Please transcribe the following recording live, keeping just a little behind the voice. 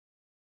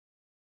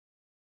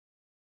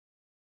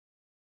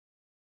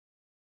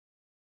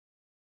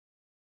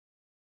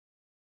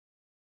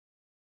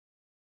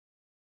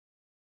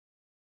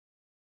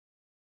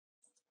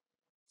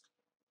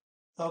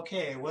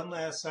Okay, one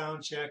last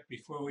sound check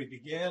before we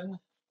begin.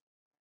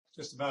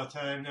 Just about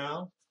time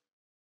now.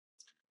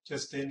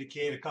 Just to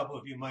indicate, a couple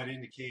of you might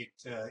indicate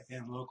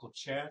in local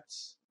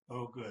chats.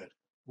 Oh, good.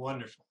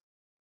 Wonderful.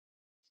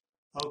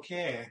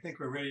 Okay, I think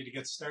we're ready to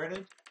get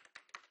started.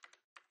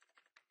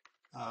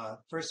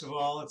 First of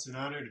all, it's an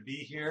honor to be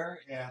here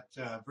at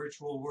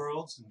Virtual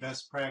Worlds and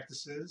Best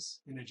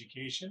Practices in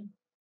Education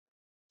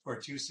for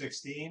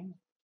 216.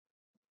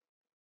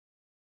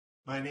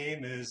 My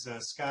name is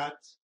Scott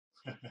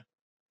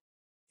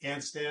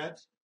Anstad,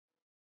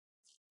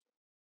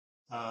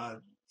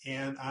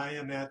 and I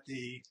am at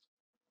the,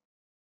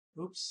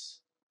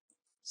 oops,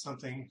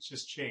 something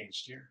just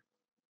changed here.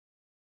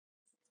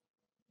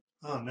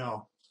 Oh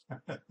no.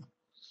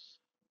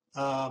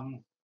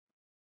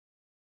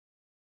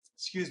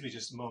 Excuse me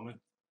just a moment.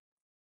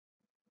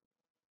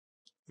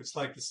 Looks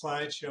like the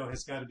slideshow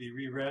has got to be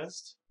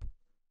re-resed.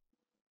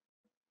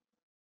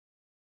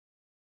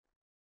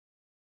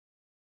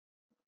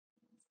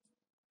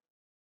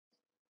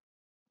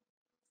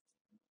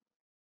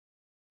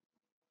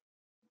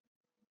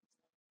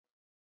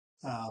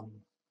 Let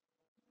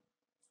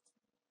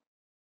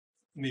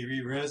me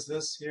re-res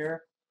this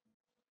here.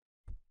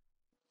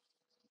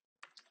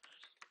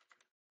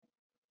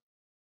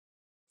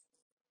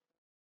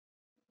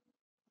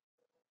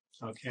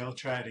 Okay, I'll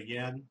try it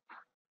again.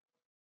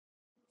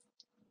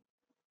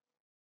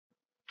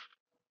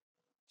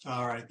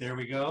 All right, there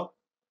we go.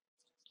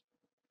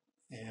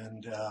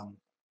 And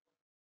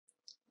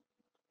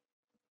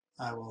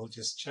I will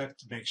just check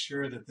to make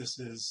sure that this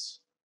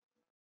is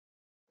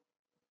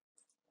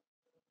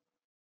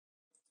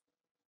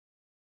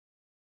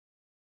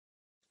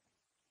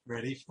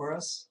ready for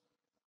us.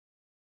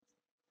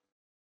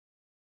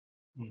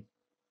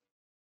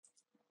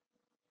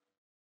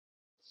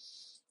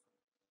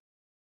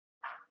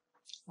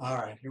 All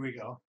right, here we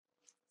go.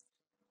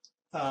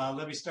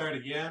 Let me start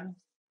again.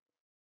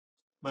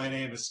 My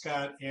name is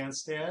Scott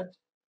Anstad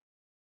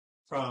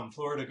from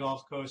Florida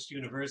Gulf Coast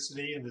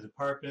University in the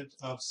Department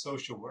of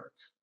Social Work.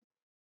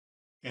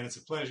 And it's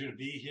a pleasure to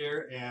be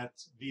here at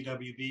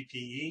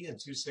VWBPE in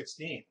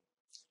 216.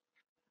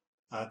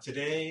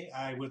 Today,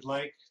 I would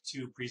like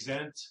to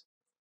present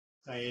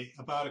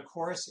about a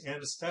course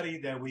and a study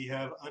that we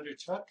have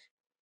undertook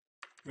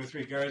with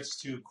regards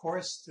to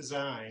course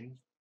design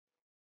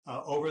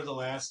over the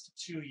last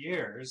 2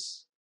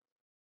 years,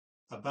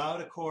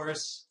 about a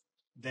course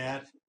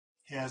that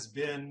has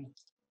been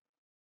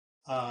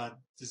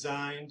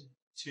designed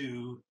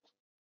to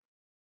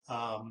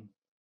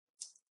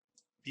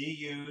be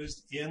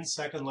used in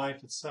Second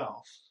Life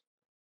itself.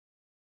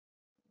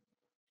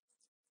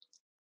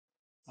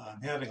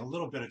 I'm having a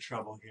little bit of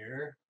trouble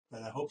here,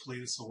 but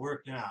hopefully this will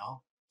work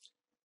now.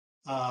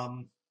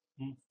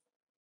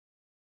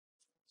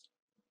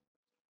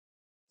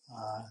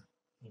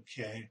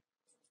 Okay.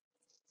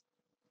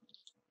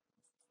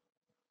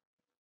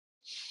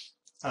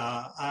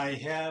 I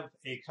have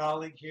a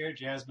colleague here,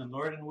 Jasmine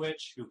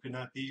Lordenwych, who could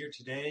not be here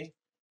today.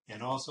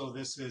 And also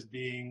this is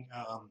being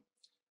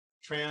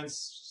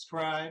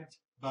transcribed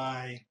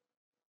by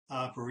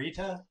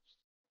Verita,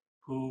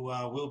 who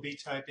will be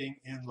typing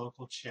in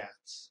local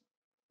chats.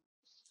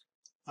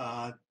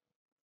 I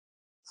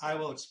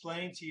will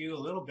explain to you a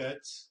little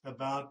bit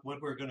about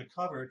what we're going to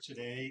cover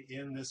today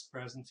in this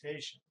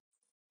presentation.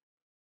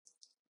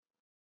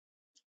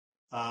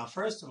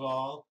 First of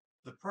all,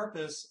 the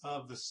purpose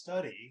of the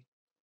study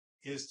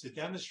is to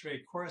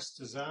demonstrate course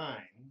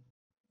design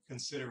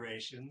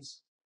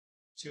considerations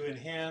to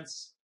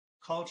enhance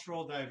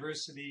cultural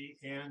diversity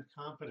and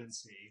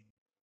competency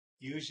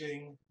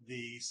using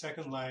the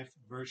Second Life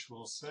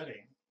virtual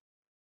setting.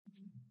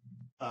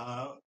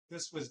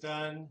 This was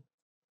done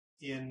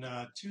in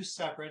 2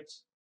 separate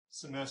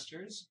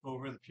semesters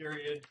over the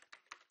period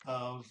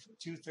of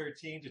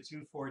 213 to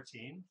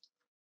 214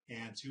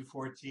 and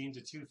 214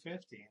 to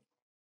 215.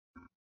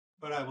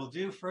 What I will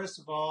do first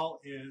of all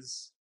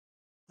is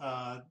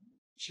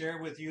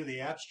share with you the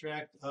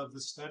abstract of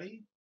the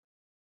study.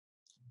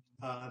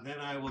 Then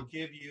I will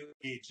give you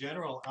a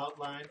general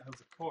outline of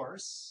the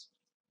course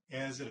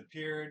as it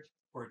appeared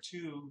for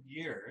 2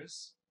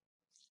 years.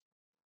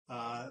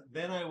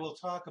 Then I will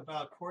talk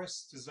about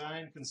course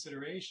design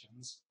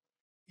considerations,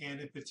 and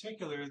in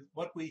particular,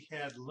 what we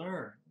had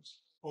learned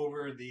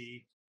over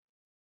the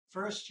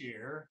first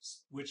year,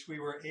 which we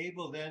were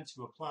able then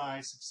to apply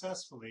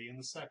successfully in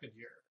the second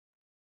year.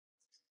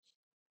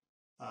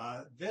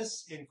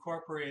 This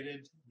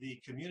incorporated the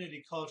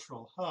Community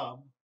Cultural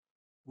Hub,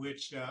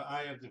 which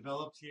I have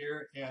developed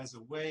here as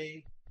a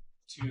way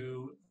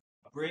to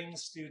bring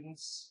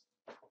students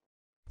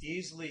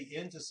easily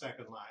into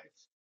Second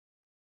Life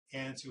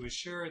and to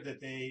assure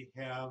that they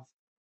have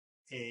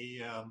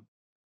a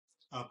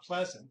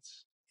pleasant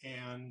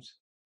and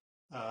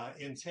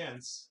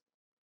intense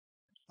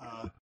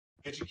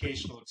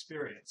educational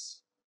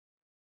experience.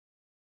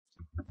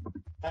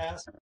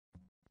 Last,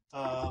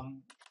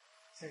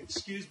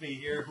 excuse me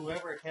here,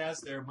 whoever has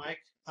their mic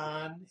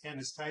on and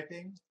is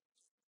typing,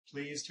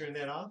 please turn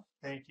that off.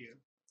 Thank you.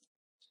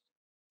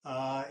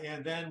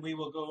 And then we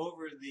will go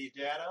over the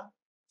data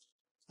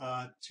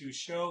to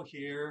show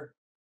here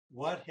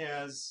what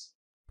has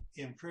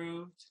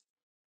improved,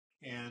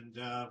 and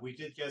we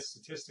did get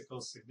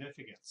statistical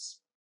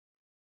significance.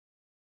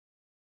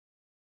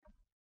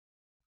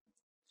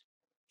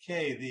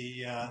 Okay,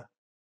 the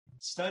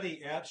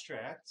study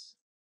abstract.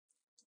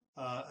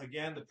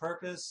 Again, the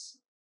purpose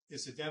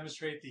is to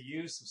demonstrate the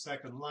use of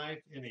Second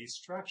Life in a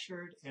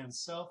structured and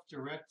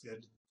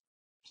self-directed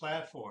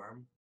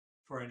platform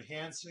for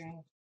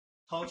enhancing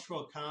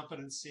cultural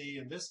competency,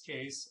 in this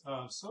case,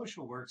 of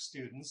social work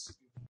students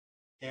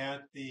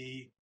at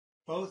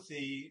both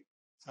the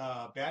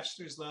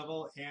bachelor's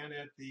level and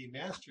at the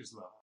master's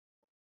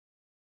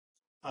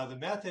level. The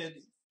method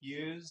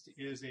used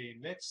is a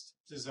mixed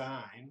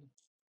design.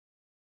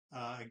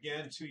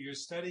 Again, to your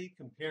study,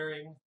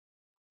 comparing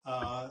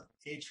a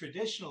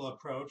traditional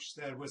approach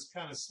that was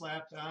kind of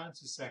slapped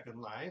onto Second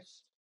Life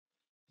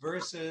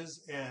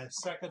versus a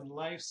Second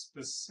Life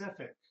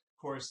specific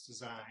course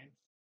design,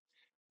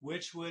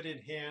 which would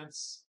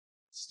enhance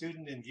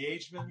student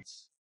engagement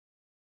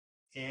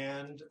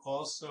and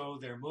also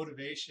their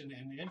motivation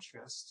and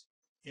interest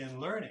in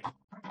learning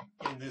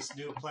in this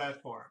new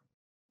platform.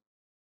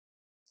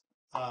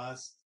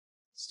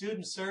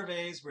 Student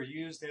surveys were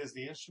used as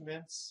the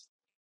instruments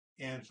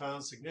and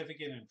found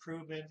significant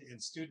improvement in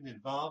student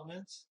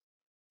involvement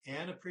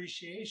and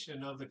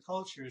appreciation of the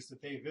cultures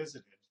that they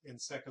visited in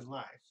Second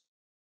Life,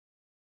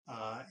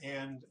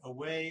 and a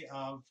way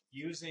of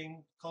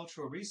using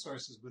cultural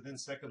resources within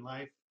Second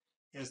Life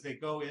as they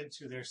go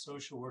into their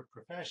social work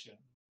profession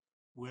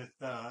with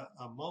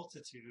a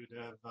multitude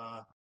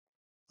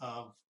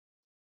of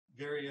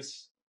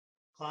various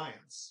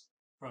clients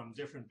from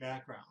different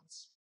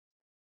backgrounds.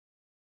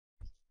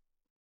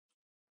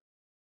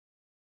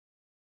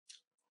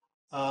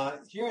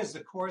 Here is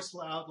the course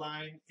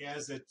outline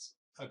as it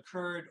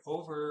occurred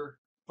over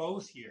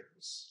both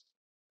years.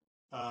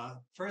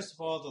 First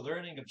of all, the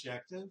learning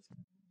objective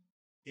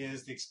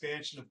is the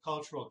expansion of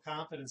cultural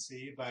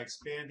competency by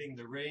expanding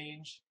the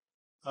range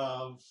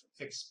of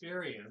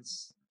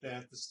experience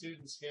that the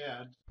students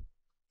had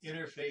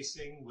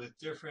interfacing with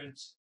different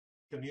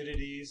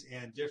communities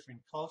and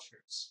different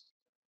cultures.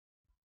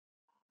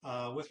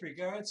 With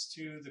regards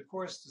to the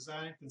course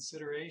design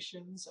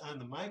considerations on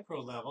the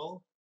micro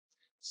level,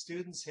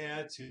 students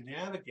had to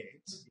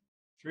navigate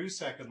through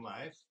Second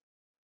Life,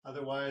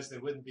 otherwise they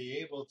wouldn't be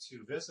able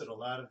to visit a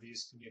lot of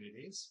these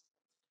communities.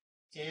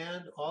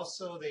 And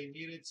also they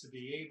needed to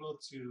be able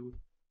to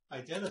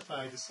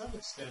identify to some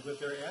extent with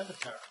their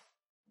avatar.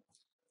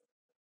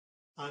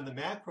 On the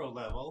macro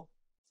level,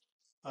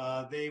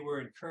 they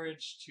were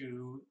encouraged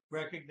to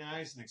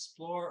recognize and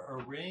explore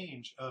a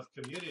range of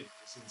communities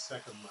in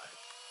Second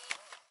Life,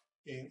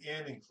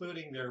 and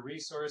including their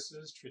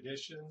resources,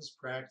 traditions,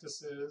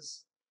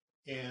 practices,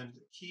 and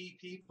key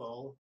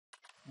people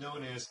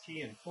known as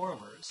key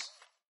informers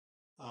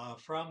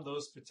from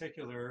those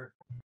particular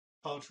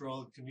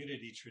cultural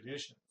community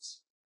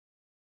traditions.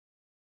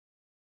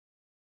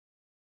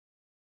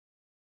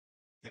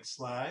 Next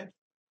slide.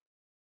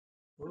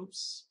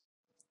 Oops.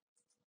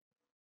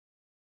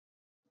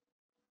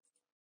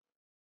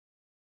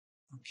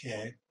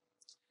 Okay.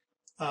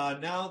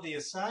 Now the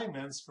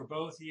assignments for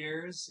both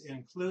years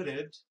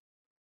included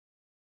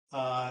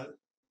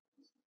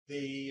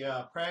the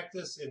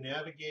practice in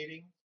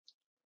navigating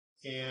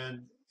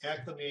and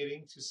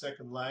acclimating to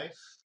Second Life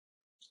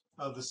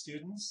of the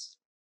students,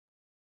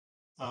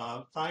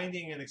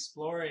 finding and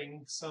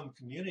exploring some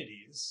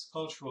communities,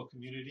 cultural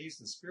communities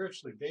and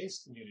spiritually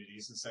based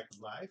communities in Second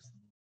Life,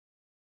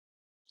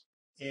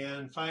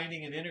 and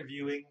finding and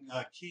interviewing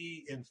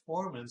key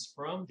informants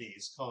from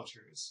these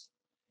cultures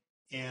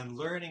and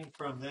learning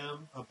from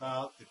them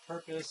about the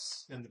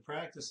purpose and the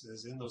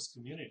practices in those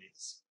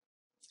communities.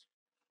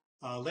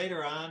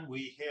 Later on,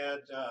 we had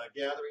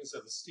gatherings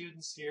of the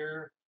students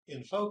here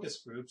in focus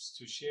groups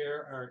to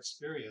share our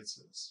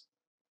experiences.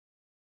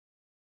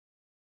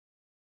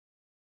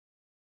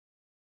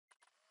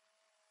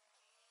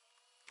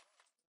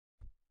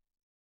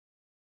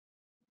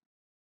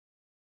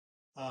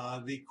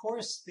 The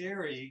course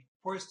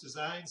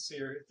design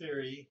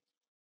theory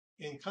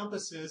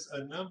encompasses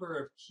a number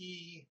of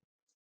key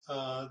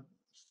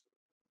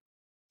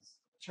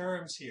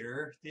terms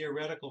here,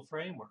 theoretical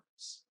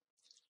frameworks.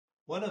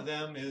 One of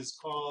them is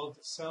called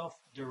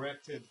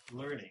self-directed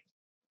learning.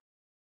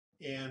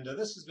 And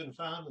this has been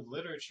found in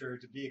literature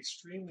to be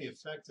extremely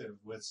effective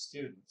with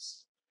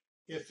students.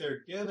 If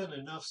they're given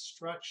enough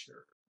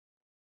structure,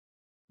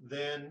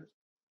 then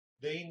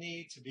they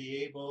need to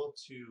be able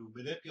to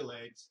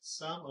manipulate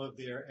some of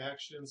their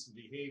actions and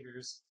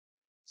behaviors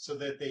so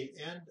that they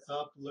end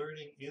up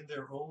learning in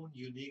their own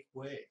unique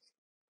way.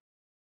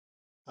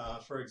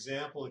 For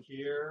example,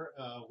 here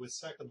with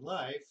Second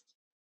Life,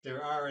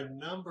 there are a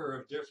number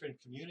of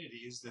different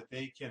communities that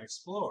they can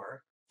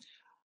explore,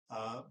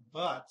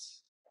 but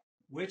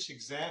which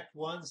exact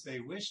ones they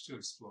wish to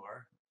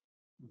explore,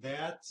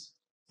 that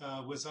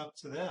was up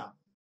to them.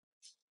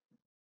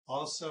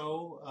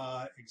 Also,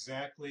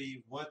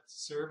 exactly what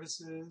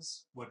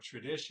services, what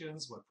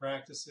traditions, what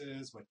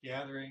practices, what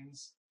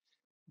gatherings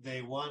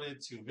they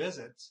wanted to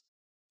visit,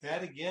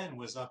 that again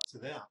was up to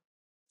them.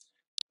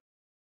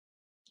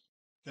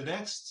 The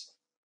next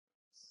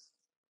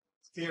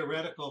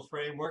theoretical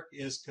framework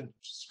is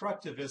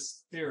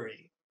constructivist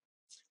theory.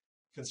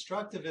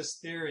 Constructivist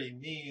theory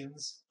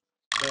means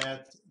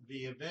that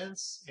the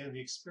events and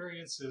the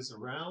experiences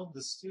around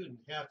the student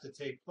have to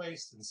take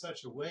place in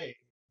such a way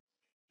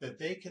that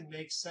they can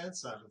make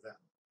sense out of them.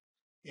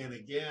 And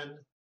again,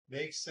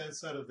 make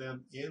sense out of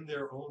them in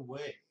their own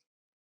way.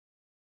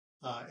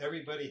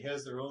 Everybody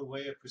has their own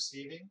way of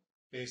perceiving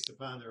based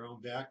upon their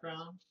own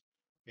background,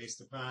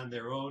 based upon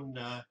their own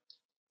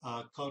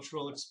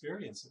cultural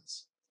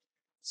experiences.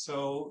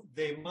 So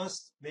they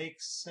must make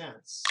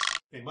sense.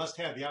 They must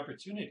have the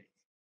opportunity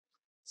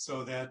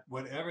so that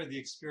whatever the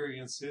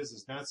experience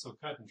is not so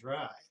cut and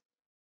dry,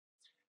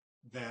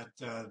 that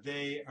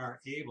they are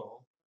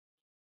able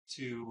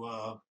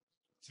to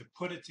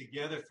put it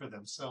together for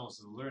themselves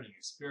as a learning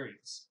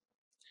experience.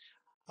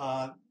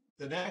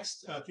 The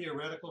next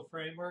theoretical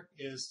framework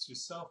is to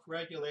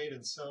self-regulate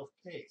and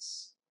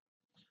self-pace.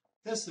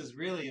 This is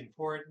really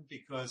important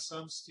because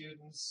some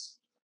students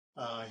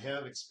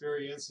have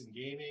experience in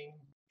gaming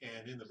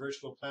and in the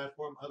virtual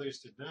platform, others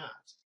did not.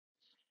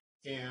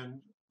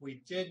 And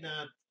we did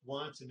not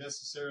want to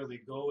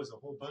necessarily go as a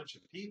whole bunch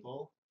of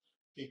people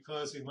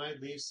because we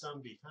might leave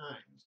some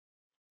behind.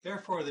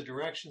 Therefore, the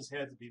directions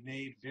had to be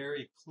made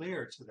very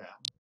clear to them,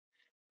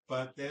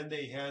 but then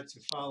they had to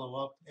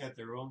follow up at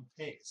their own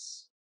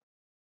pace.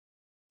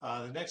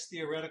 The next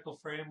theoretical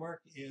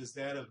framework is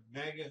that of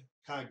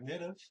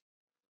metacognitive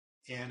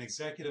and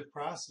executive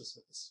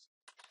processes.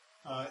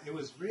 It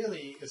was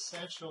really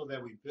essential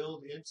that we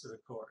build into the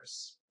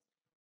course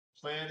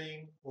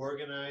planning,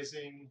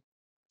 organizing,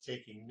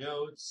 taking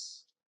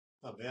notes,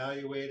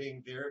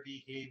 evaluating their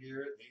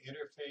behavior, the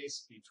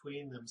interface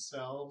between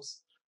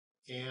themselves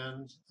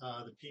and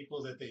the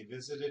people that they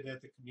visited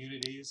at the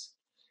communities,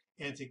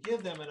 and to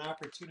give them an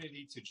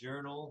opportunity to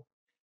journal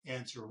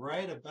and to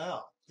write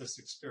about this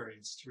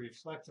experience, to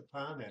reflect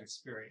upon that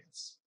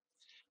experience.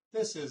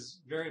 This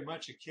is very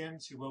much akin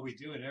to what we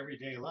do in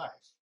everyday life,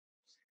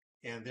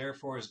 and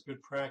therefore is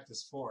good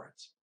practice for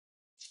it.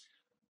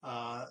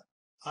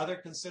 Other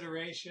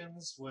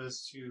considerations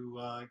was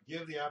to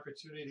give the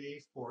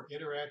opportunity for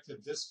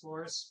interactive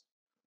discourse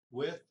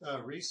with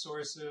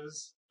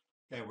resources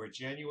that were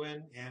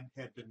genuine and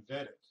had been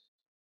vetted.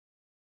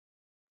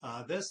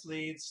 This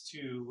leads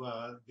to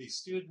the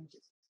student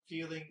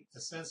feeling a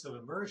sense of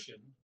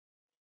immersion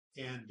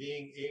and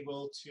being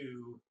able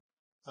to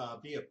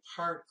be a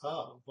part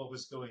of what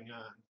was going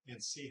on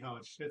and see how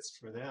it fits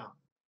for them.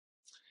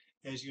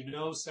 As you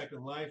know,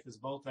 Second Life is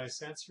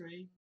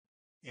multisensory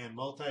and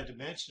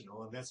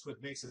multidimensional, and that's what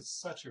makes it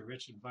such a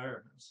rich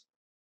environment.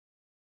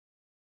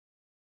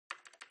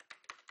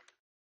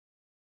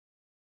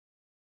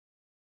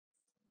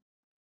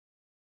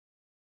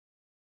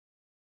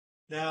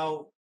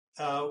 Now,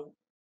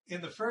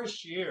 in the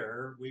first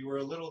year, we were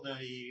a little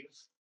naive.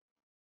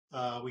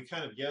 We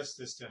kind of guessed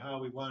as to how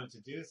we wanted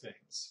to do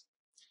things.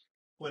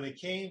 When it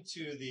came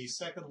to the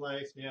Second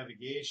Life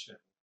navigation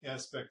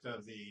aspect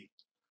of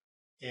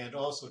and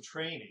also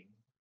training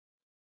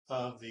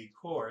of the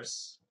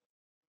course,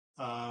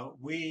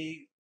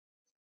 we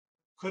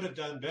could have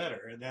done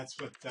better, and that's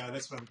what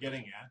I'm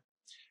getting at.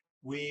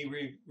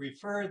 We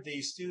referred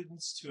the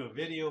students to a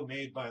video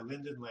made by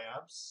Linden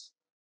Labs,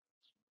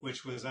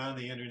 which was on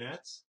the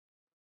internet.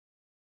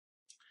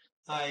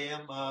 I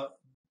am,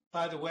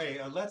 by the way,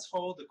 let's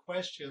hold the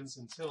questions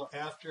until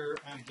after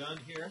I'm done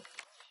here,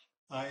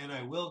 and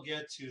I will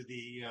get to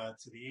the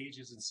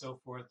ages and so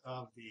forth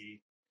of the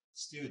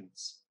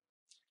students.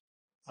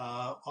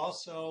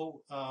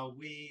 Also,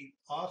 we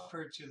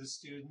offered to the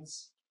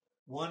students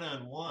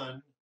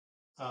one-on-one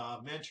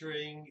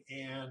mentoring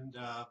and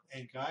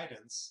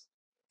guidance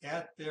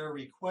at their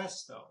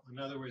request, though. In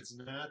other words,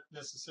 not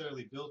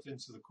necessarily built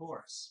into the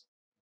course.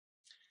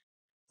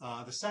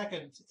 The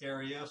second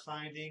area,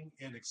 finding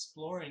and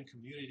exploring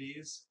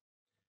communities,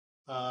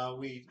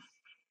 we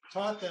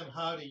taught them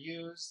how to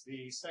use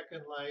the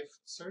Second Life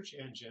search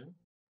engine,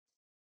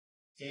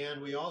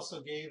 and we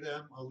also gave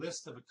them a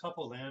list of a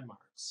couple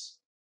landmarks,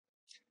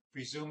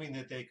 presuming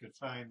that they could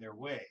find their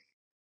way.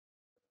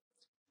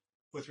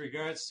 With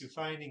regards to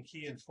finding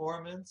key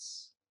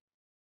informants,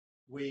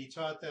 we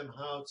taught them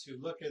how to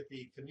look at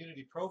the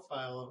community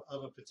profile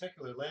of a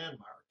particular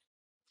landmark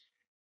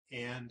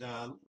and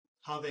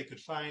how they could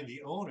find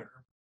the owner.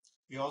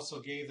 We also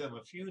gave them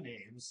a few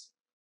names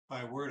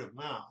by word of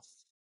mouth.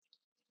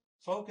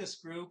 Focus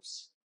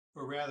groups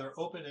were rather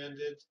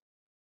open-ended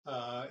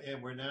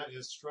and were not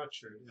as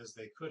structured as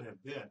they could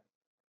have been.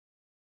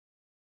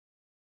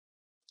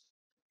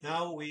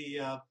 Now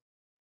we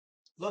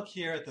look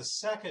here at the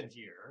second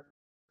year,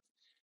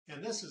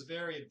 and this is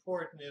very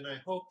important, and I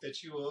hope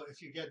that you will,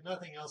 if you get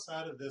nothing else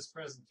out of this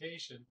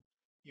presentation,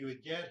 you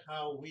would get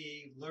how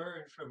we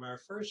learned from our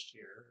first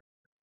year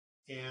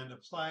and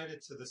applied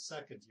it to the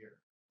second year.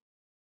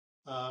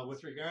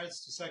 With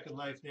regards to Second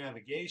Life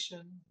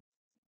navigation,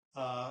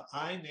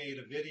 I made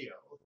a video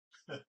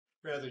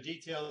rather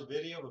detailed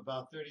video of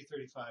about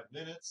 30-35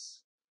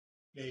 minutes.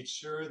 Made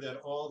sure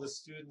that all the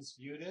students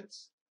viewed it.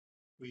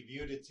 We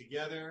viewed it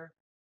together,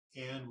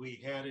 and we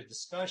had a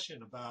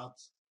discussion about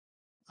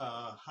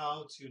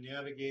how to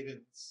navigate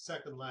in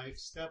Second Life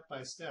step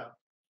by step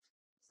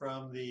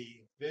from the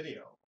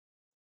video.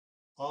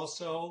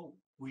 Also,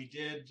 we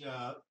did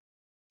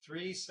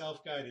 3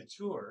 self-guided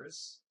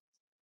tours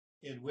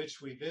in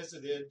which we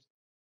visited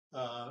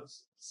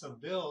some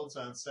builds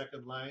on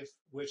Second Life,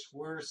 which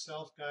were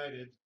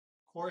self-guided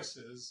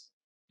courses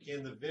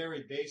in the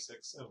very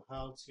basics of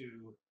how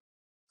to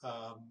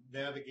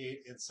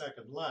navigate in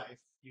Second Life,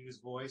 use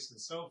voice and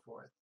so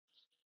forth,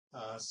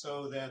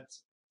 so that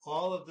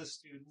all of the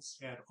students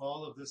had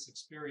all of this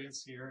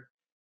experience here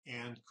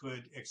and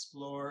could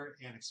explore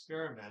and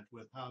experiment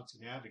with how to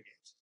navigate.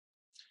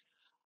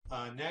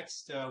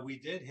 Next, we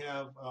did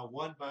have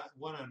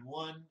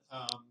one-on-one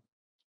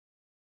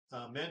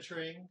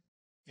mentoring,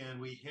 and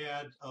we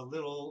had a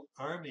little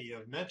army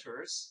of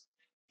mentors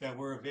that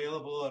were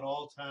available at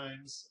all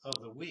times of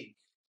the week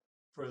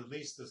for at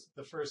least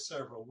the first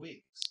several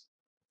weeks.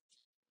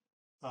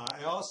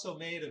 I also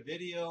made a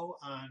video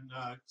on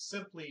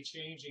simply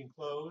changing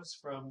clothes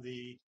from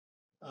the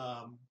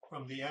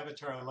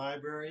avatar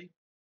library.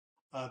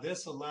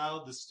 This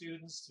allowed the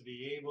students to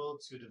be able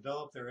to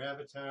develop their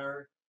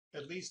avatar,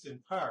 at least in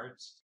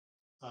part,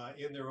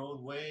 in their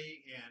own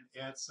way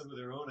and add some of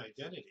their own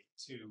identity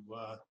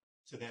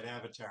to that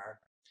avatar.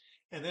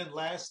 And then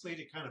lastly,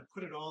 to kind of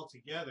put it all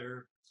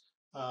together,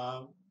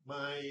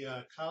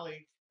 my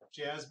colleague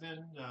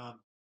Jasmine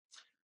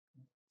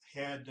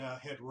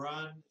had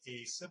run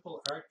a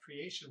simple art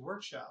creation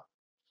workshop,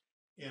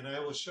 and I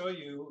will show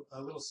you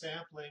a little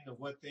sampling of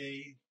what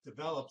they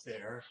developed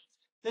there.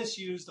 This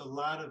used a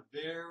lot of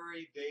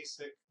very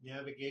basic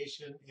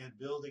navigation and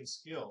building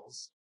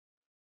skills,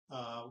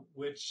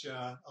 which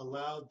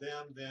allowed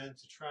them then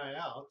to try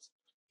out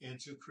and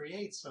to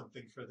create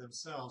something for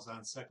themselves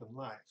on Second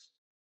Life.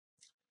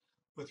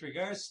 With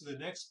regards to the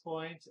next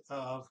point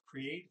of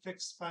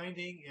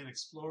finding and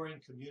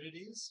exploring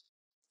communities,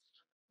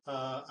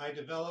 I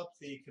developed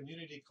the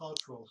Community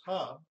Cultural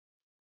Hub,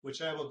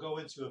 which I will go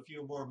into a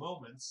few more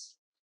moments.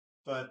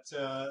 But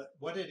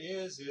what it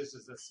is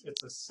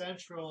it's a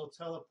central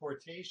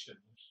teleportation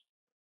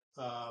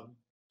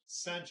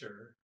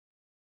center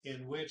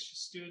in which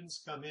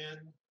students come in,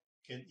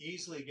 can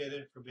easily get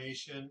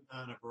information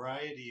on a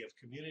variety of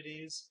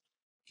communities,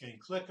 can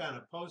click on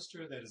a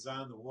poster that is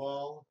on the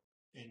wall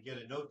and get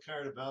a note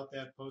card about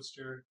that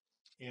poster,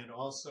 and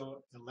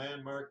also a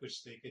landmark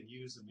which they can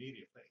use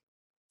immediately,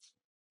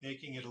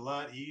 making it a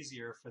lot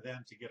easier for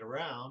them to get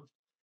around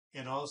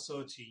and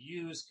also to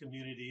use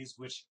communities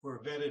which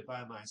were vetted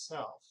by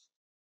myself.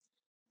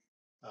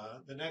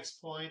 The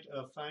next point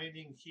of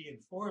finding key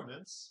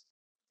informants,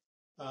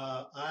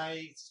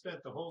 I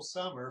spent the whole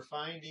summer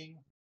finding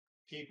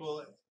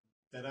people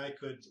that I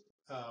could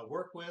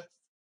work with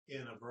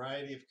in a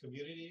variety of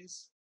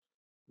communities.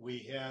 We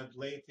had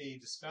lengthy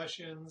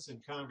discussions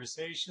and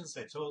conversations.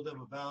 I told them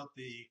about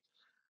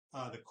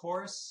the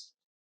course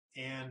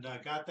and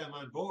got them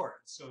on board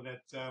so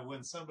that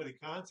when somebody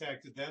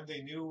contacted them,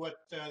 they knew what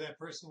that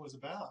person was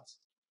about.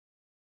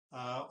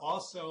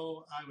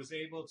 Also, I was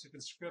able to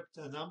conscript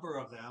a number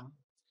of them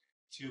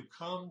to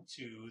come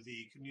to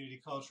the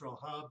Community Cultural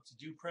Hub to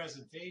do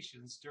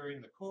presentations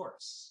during the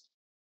course.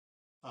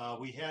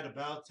 We had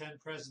about 10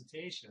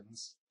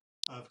 presentations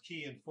of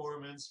key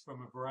informants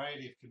from a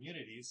variety of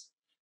communities,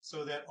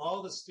 so that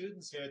all the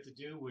students had to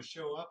do was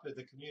show up at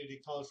the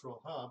Community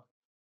Cultural Hub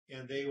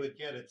and they would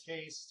get a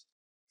taste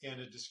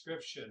and a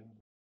description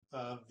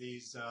of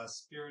these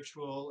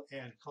spiritual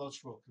and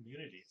cultural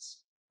communities.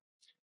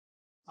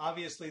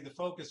 Obviously, the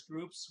focus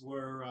groups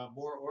were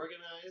more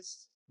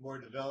organized, more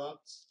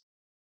developed.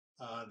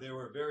 There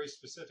were very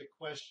specific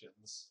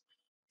questions,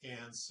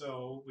 and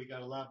so we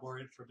got a lot more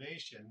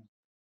information,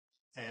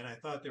 and I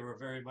thought they were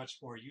very much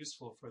more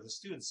useful for the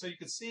students. So you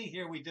can see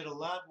here we did a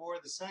lot more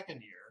the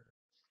second year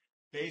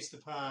based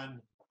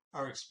upon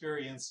our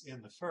experience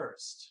in the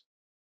first.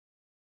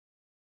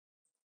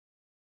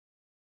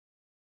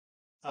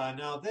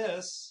 Now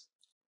this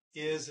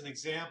is an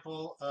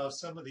example of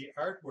some of the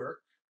artwork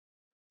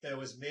that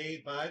was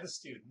made by the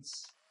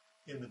students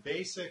in the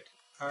basic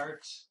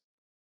art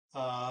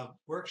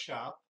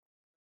workshop.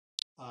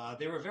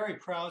 They were very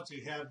proud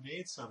to have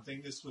made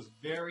something. This was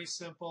very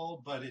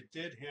simple, but it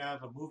did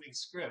have a moving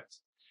script,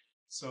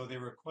 so they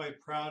were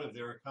quite proud of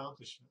their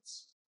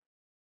accomplishments.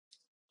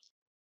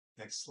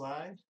 Next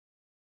slide.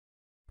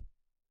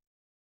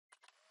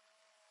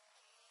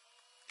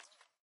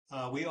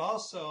 We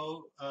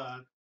also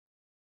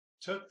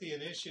took the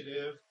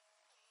initiative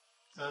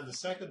on the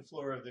second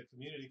floor of the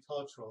Community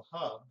Cultural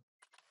Hub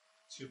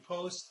to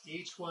post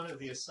each one of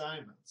the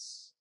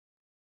assignments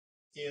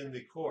in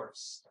the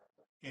course.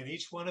 And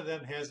each one of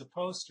them has a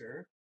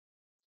poster.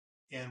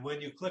 And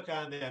when you click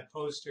on that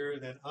poster,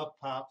 then up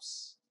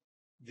pops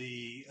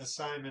the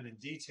assignment in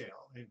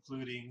detail,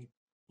 including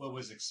what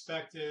was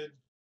expected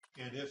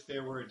and if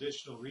there were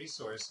additional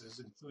resources,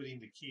 including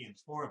the key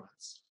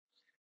informants.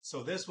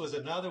 So this was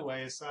another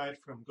way, aside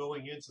from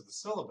going into the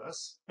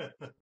syllabus,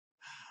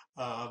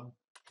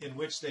 in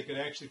which they could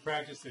actually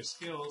practice their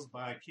skills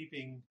by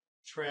keeping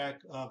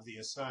track of the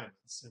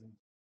assignments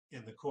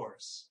in the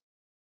course.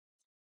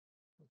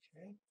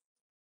 Okay.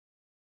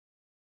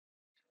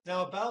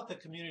 Now about the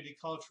Community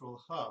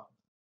Cultural Hub.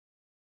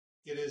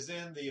 It is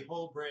in the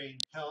Whole Brain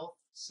Health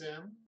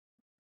Sim,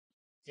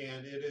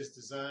 and it is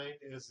designed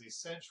as the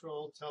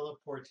central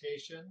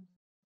teleportation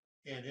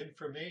and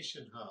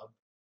information hub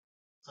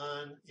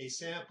on a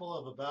sample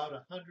of about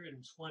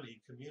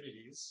 120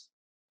 communities.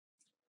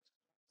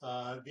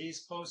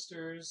 These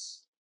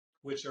posters,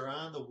 which are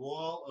on the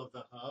wall of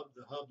the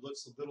hub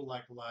looks a little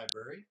like a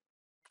library,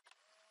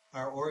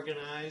 are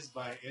organized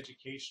by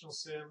educational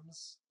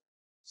sims,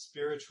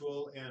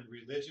 spiritual and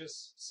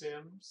religious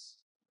sims,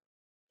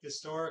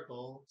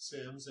 historical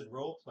sims and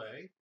role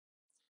play,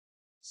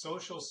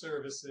 social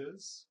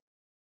services,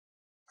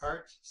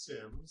 art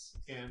sims,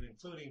 and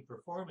including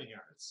performing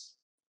arts,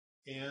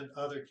 and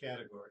other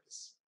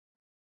categories.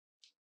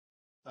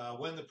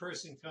 When the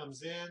person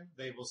comes in,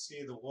 they will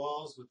see the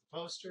walls with the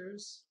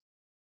posters.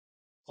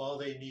 All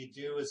they need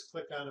to do is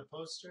click on a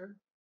poster,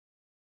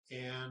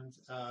 and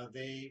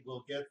they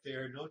will get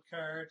their note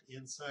card.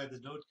 Inside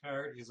the note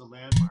card is a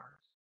landmark,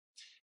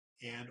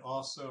 and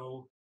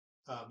also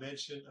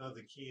mention of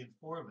the key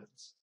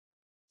informant.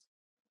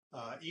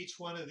 Each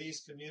one of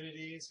these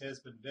communities has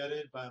been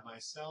vetted by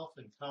myself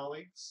and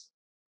colleagues.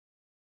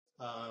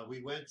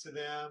 We went to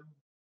them,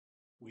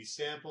 we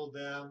sampled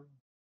them,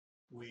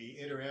 we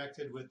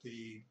interacted with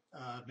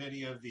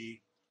many of the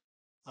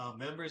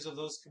members of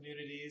those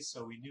communities,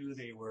 so we knew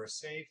they were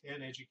safe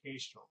and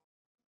educational.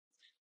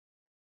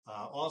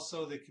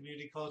 Also, the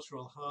Community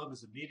Cultural Hub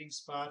is a meeting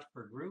spot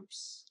for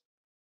groups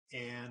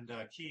and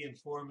key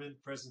informant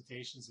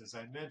presentations, as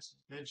I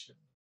mentioned.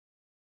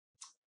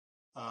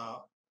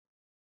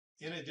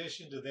 In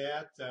addition to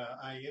that,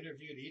 I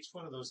interviewed each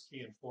one of those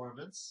key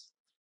informants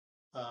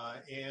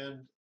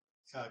and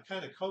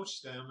kind of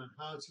coached them on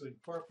how to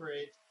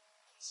incorporate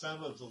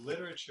some of the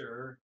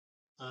literature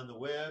on the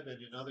web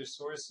and in other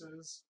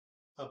sources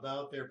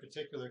about their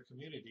particular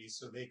community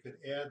so they could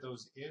add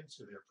those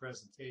into their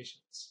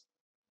presentations.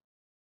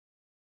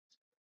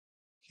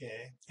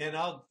 Okay, and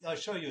I'll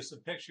show you some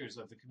pictures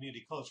of the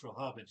Community Cultural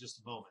Hub in just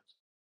a moment.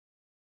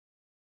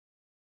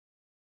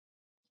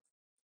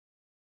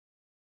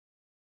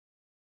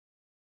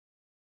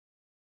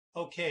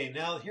 Okay,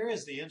 now here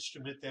is the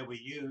instrument that we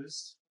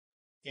used,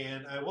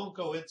 and I won't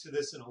go into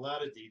this in a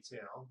lot of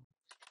detail,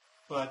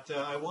 but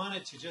I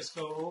wanted to just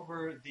go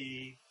over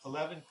the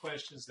 11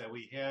 questions that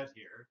we had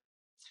here.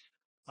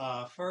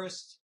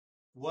 First,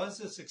 was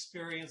this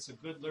experience a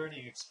good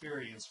learning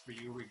experience for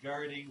you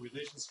regarding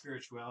religion,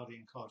 spirituality,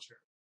 and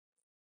culture?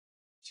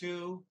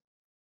 2,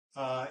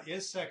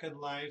 is Second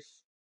Life,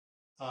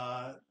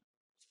 are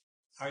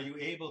you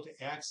able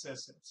to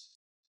access it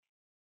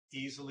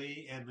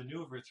easily and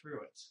maneuver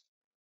through it?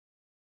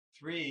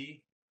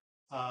 3,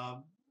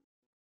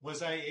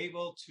 was I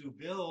able to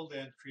build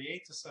and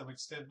create to some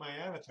extent my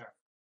avatar?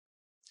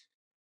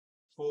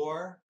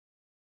 4,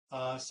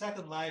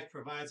 Second Life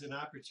provides an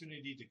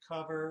opportunity to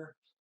cover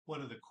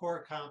one of the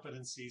core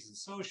competencies in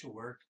social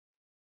work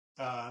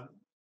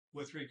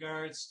with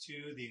regards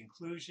to the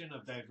inclusion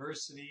of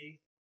diversity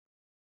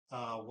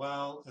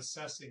while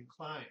assessing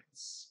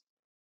clients.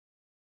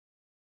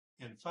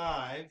 And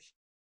 5,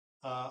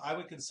 I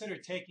would consider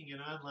taking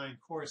an online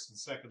course in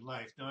Second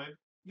Life. Now, I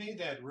made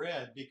that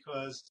red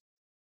because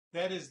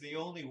that is the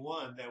only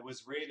one that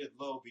was rated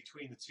low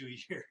between the 2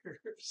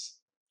 years.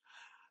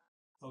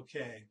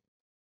 Okay.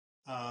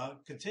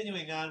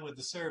 Continuing on with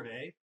the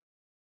survey.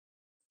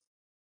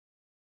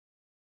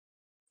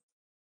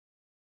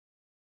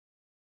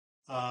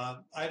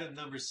 Item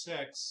number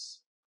 6.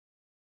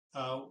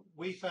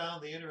 We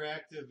found the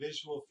interactive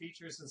visual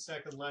features in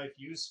Second Life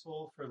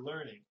useful for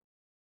learning.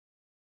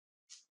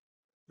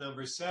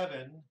 Number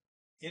 7,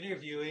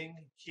 interviewing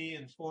key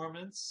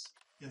informants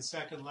in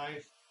Second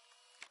Life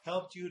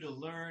helped you to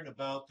learn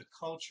about the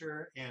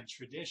culture and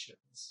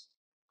traditions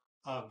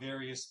of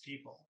various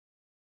people.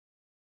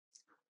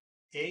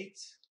 8,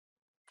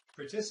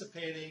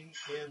 participating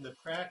in the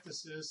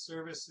practices,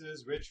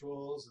 services,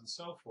 rituals, and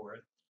so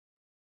forth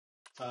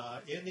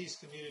in these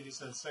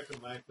communities on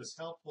Second Life was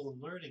helpful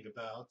in learning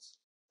about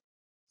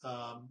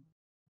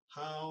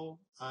how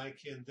I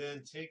can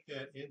then take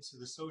that into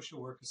the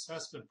social work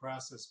assessment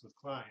process with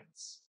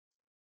clients.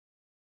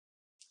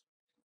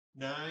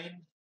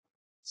 9,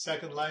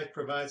 Second Life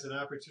provides an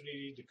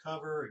opportunity to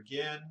cover,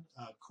 again,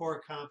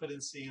 core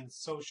competency in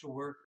social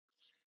work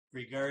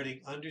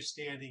regarding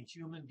understanding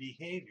human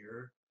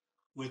behavior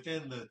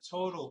within the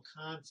total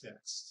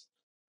context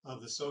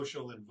of the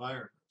social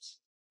environment.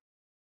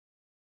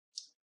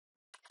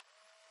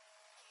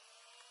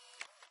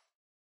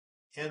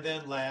 And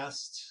then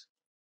last,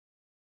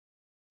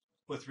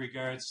 with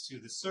regards to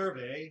the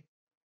survey,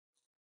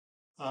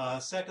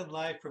 Second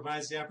Life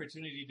provides the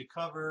opportunity to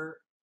cover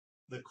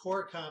the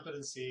core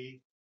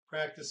competency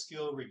practice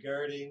skill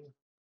regarding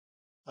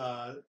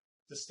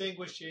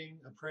distinguishing,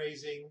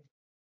 appraising,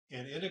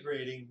 and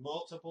integrating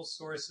multiple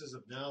sources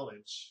of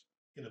knowledge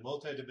in a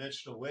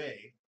multidimensional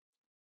way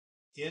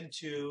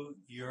into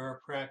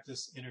your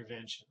practice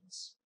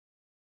interventions.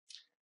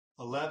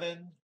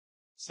 11,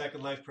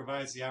 Second Life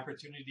provides the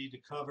opportunity to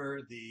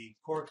cover the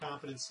core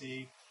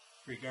competency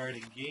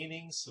regarding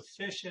gaining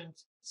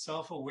sufficient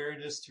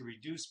self-awareness to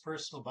reduce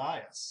personal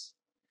bias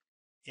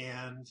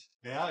and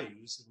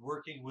values and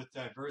working with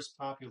diverse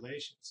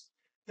populations.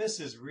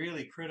 This is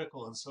really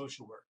critical in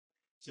social work,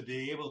 to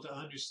be able to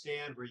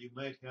understand where you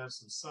might have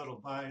some subtle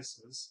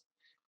biases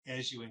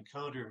as you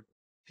encounter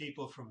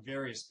people from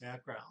various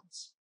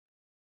backgrounds.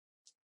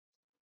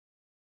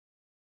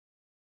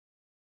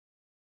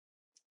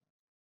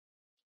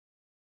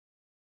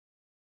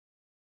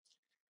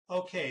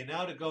 Okay,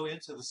 now to go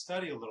into the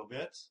study a little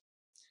bit.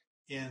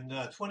 In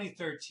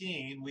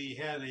 2013, we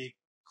had a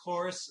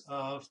course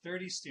of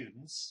 30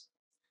 students.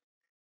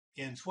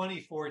 In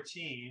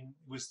 2014,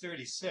 it was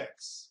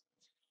 36.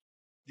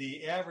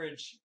 The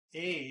average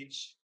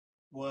age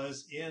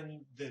was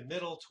in the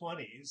middle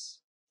 20s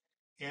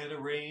and a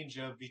range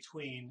of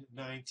between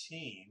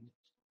 19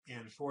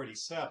 and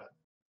 47.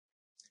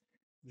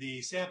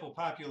 The sample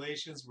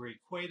populations were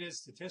equated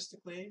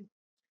statistically,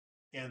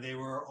 and they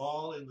were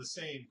all in the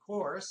same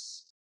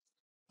course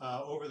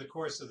over the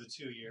course of the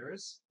 2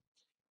 years,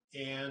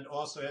 and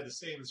also had the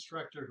same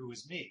instructor, who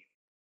was me.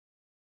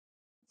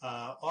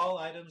 All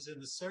items in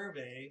the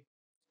survey,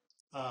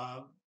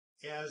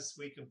 as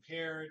we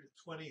compared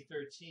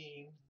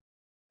 2013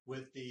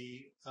 with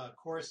the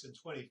course in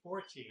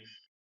 2014,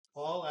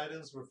 all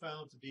items were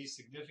found to be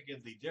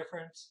significantly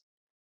different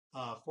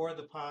for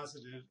the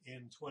positive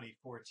in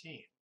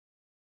 2014.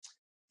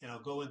 And I'll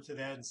go into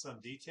that in some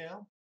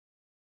detail.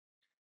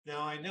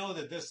 Now, I know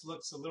that this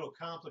looks a little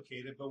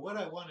complicated, but what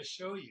I want to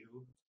show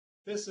you,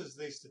 this is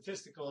the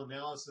statistical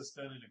analysis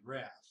done in a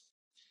graph.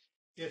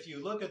 If you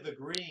look at the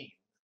green,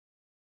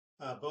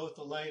 both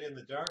the light and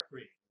the dark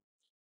green,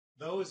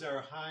 those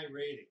are high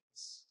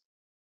ratings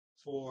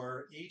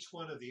for each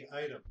one of the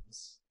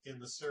items in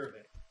the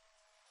survey.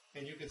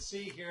 And you can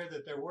see here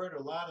that there weren't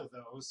a lot of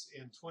those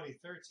in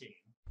 2013,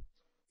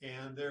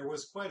 and there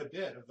was quite a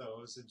bit of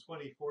those in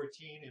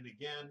 2014, and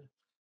again,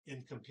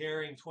 in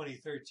comparing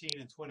 2013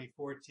 and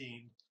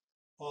 2014,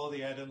 all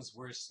the items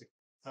were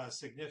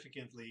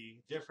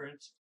significantly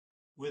different,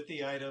 with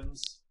the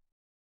items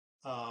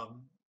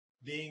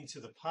being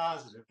to the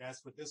positive.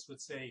 That's what this would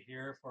say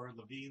here for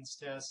Levine's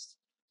test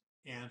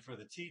and for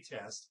the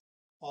t-test.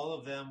 All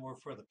of them were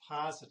for the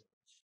positive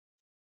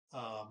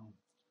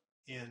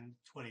in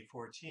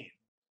 2014.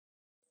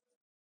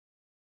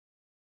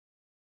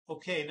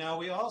 Okay, now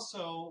we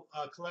also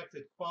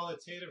collected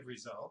qualitative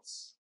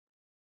results.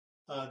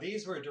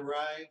 These were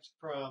derived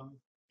from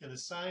an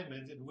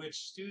assignment in which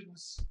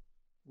students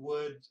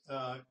would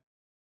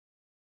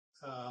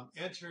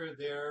enter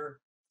their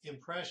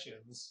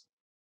impressions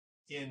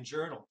in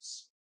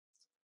journals.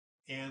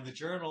 And the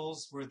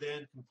journals were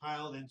then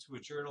compiled into a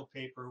journal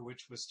paper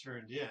which was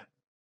turned in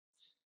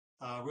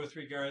with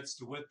regards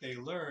to what they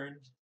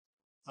learned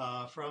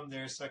from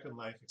their Second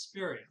Life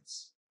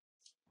experience.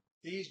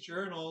 These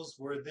journals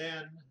were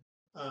then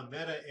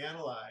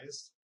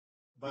meta-analyzed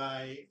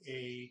by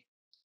a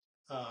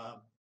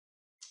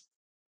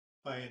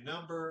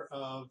number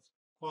of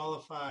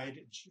qualified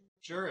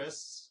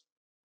jurists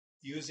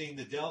using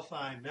the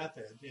Delphi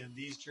method, and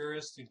these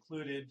jurists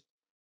included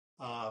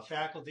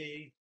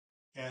faculty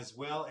as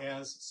well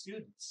as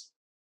students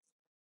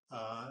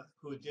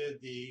who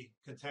did the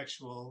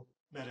contextual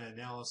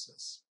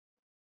meta-analysis.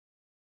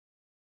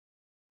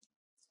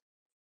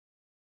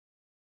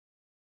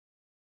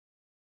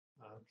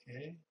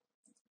 Okay.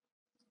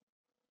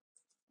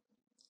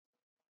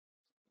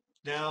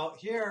 Now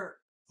here,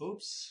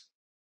 oops,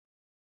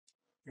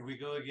 here we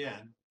go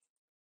again.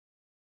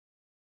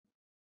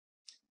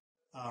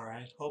 All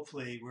right,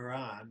 hopefully we're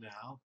on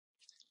now.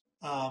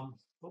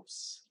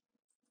 Oops.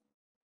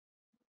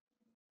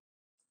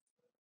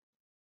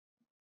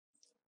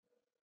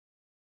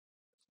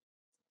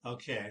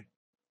 Okay.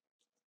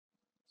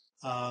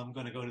 I'm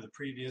going to go to the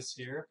previous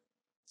here.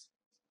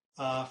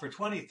 For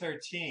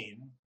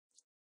 2013,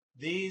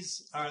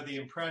 these are the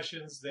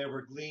impressions that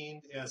were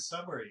gleaned as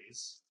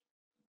summaries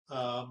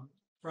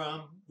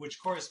from which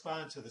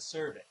correspond to the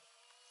survey.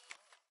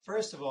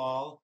 First of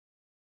all,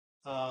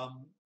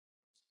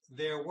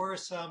 there were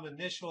some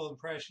initial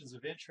impressions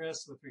of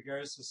interest with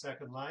regards to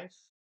Second Life.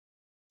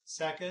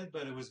 Second,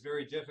 but it was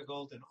very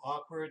difficult and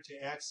awkward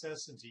to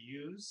access and to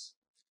use.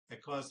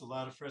 That caused a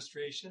lot of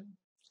frustration.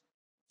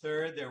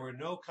 Third, there were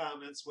no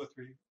comments with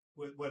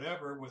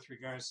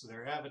regards to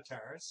their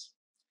avatars.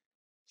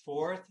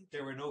 Fourth,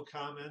 there were no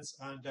comments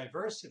on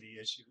diversity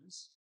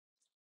issues.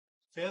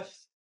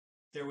 Fifth,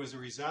 there was a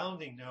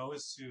resounding no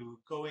as to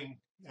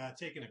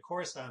taking a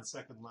course on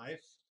Second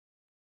Life.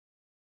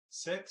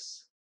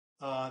 Six,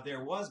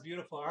 there was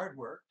beautiful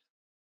artwork.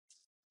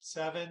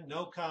 7,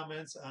 no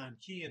comments on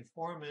key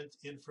informant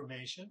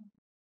information.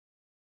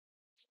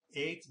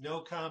 8,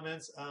 no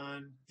comments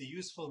on the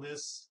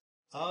usefulness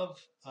of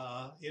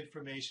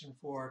information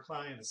for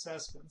client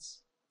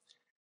assessments.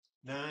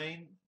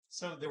 9,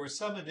 there was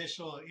some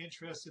initial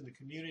interest in the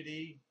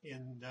community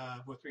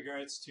with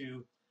regards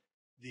to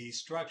the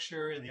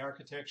structure and the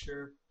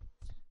architecture.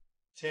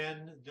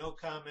 10, no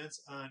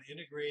comments on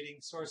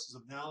integrating sources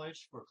of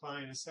knowledge for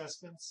client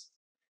assessments.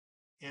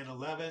 And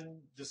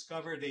 11,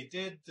 they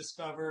did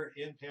discover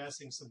in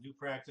passing some new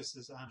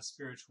practices on a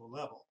spiritual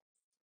level.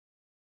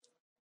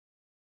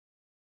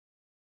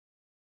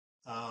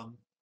 Oh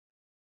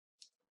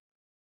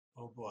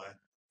boy.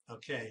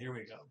 Okay, here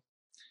we go.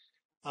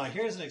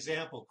 Here's an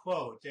example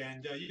quote,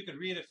 and you can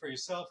read it for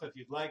yourself if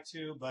you'd like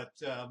to, but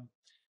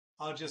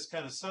I'll just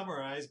kind of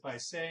summarize by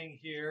saying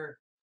here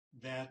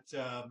that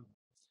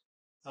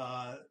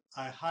I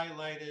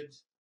highlighted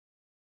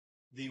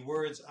the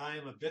words, "I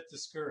am a bit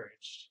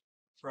discouraged,"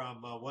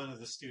 from one of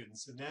the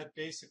students, and that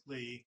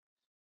basically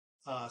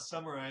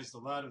summarized a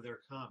lot of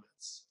their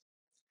comments.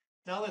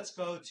 Now let's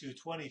go to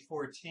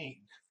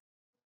 2014.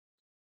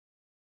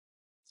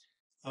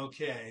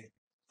 Okay,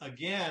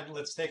 again,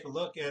 let's take a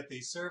look at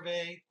the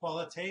survey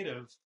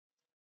qualitative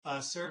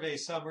survey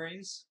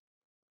summaries.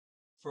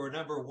 For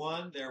number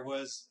 1, there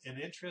was an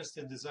interest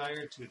and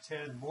desire to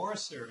attend more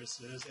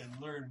services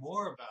and learn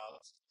more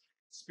about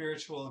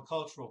spiritual and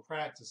cultural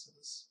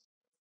practices.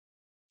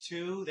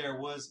 2, there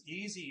was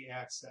easy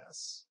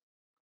access.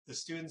 The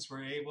students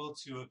were able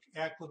to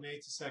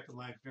acclimate to Second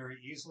Life very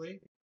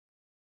easily.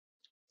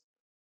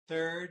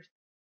 3rd,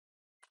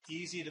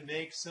 easy to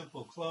make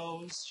simple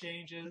clothes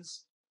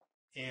changes,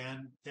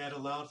 and that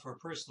allowed for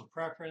personal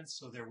preference,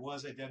 so there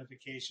was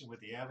identification with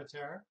the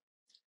avatar.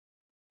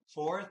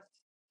 4th,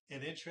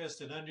 an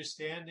interest in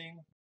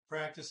understanding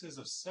practices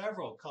of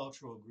several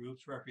cultural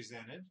groups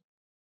represented,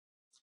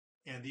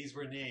 and these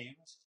were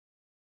named.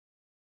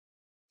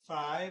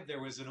 5,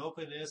 there was an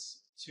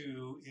openness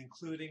to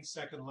including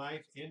Second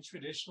Life in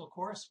traditional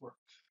coursework.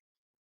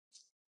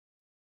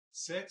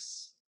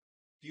 6,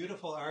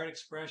 beautiful art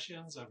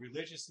expressions of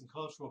religious and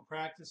cultural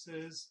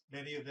practices.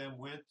 Many of them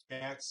went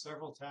back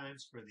several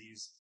times for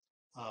these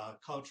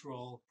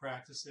cultural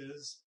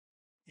practices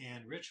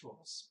and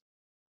rituals.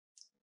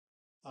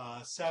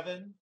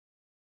 7,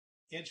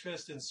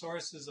 interest in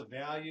sources of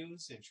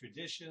values and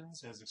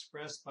traditions as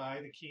expressed by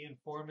the key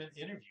informant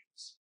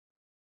interviews.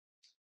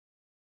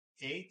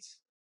 8,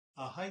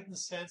 a heightened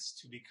sense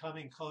to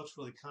becoming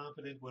culturally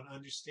competent when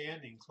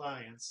understanding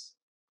clients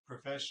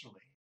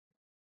professionally.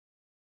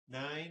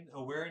 9,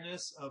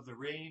 awareness of the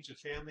range of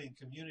family and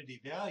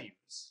community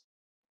values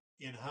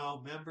in how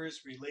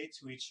members relate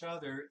to each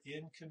other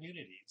in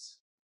communities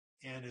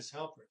and as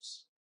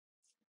helpers.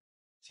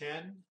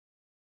 10,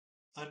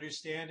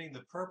 understanding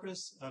the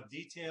purpose of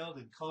detailed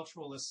and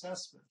cultural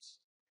assessment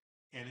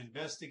and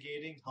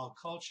investigating how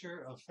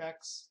culture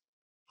affects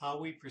how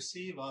we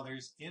perceive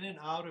others in and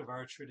out of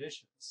our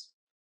traditions.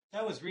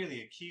 That was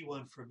really a key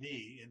one for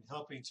me in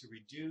helping to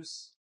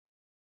reduce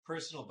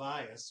personal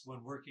bias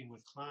when working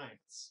with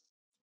clients.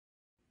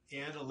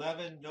 And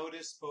 11,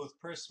 notice both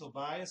personal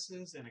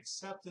biases and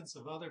acceptance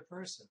of other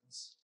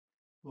persons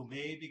who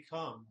may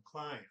become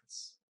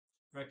clients.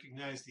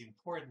 Recognize the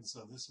importance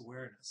of this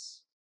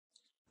awareness.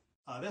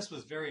 This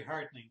was very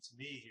heartening to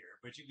me here,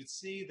 but you could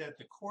see that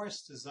the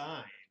course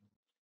design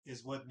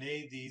is what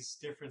made these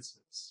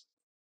differences.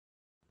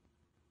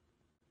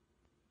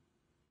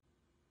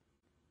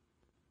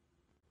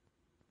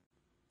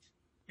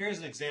 Here's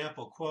an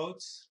example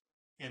quote,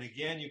 and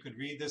again, you could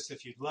read this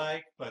if you'd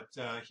like, but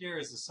here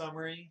is a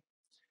summary.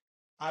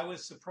 I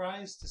was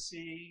surprised to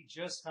see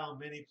just how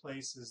many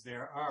places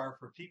there are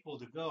for people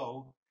to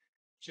go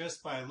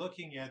just by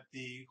looking at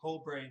the Whole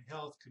Brain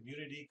Health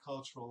Community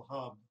Cultural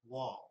Hub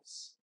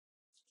walls.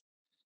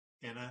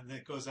 And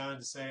it goes on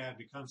to say, I've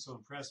become so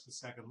impressed with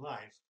Second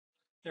Life.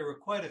 There were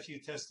quite a few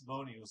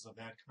testimonials of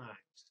that kind.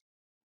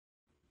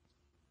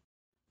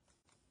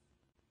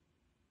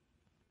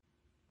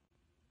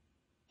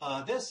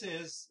 This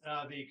is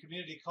the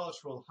Community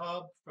Cultural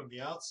Hub from the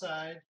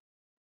outside.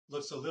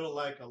 Looks a little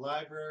like a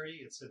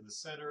library. It's in the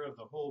center of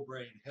the Whole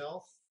Brain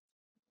Health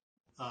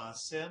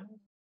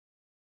sim.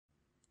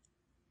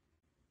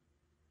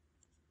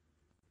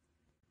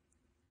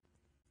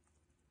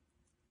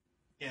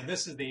 And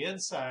this is the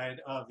inside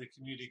of the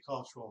Community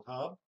Cultural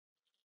Hub.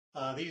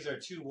 These are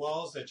 2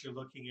 walls that you're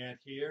looking at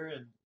here,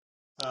 and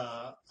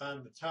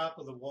on the top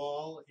of the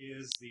wall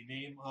is the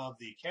name of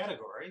the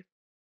category,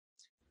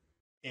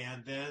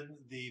 and then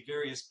the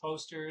various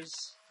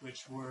posters,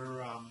 which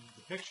were,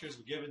 the pictures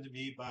were given to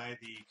me by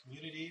the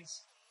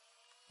communities,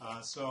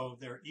 so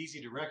they're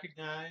easy to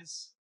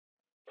recognize,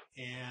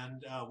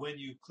 and when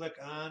you click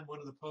on one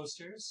of the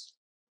posters,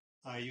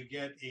 you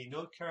get a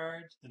note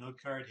card. The note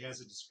card has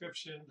a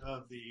description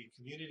of the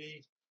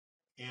community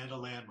and a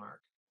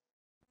landmark,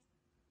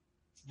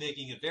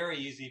 making it very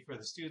easy for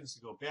the students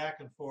to go back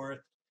and forth,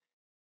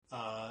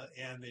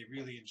 and they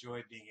really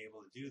enjoyed being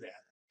able to do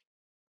that.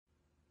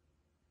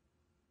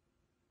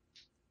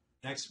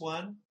 Next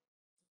one.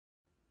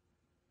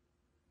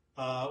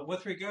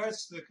 With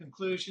regards to the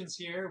conclusions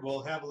here,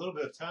 we'll have a little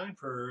bit of time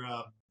for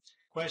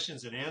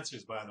questions and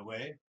answers, by the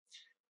way.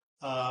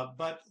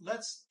 But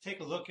let's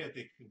take a look at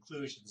the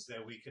conclusions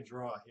that we can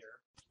draw here.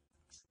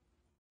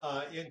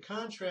 In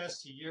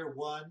contrast to year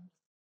one,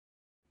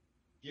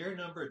 year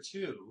number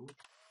two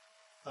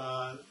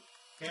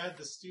had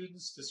the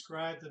students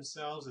describe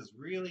themselves as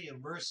really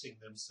immersing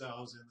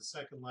themselves in the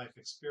Second Life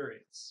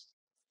experience.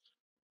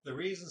 The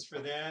reasons for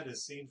that,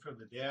 as seen from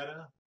the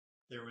data,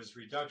 there was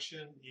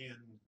reduction in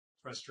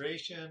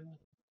frustration,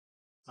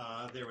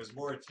 there was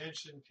more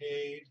attention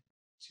paid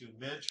to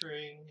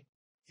mentoring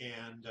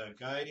and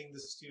guiding the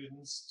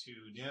students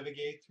to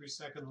navigate through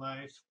Second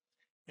Life,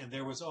 and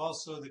there was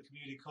also the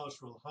Community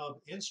Cultural Hub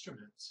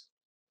instrument,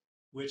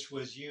 which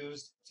was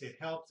used to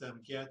help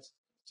them get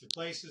to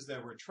places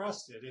that were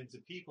trusted and to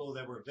people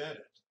that were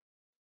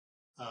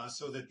vetted,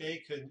 so that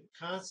they could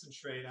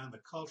concentrate on the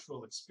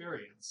cultural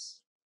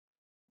experience.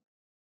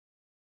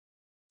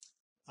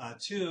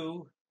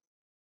 Two,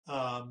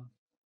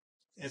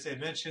 as I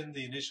mentioned,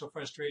 the initial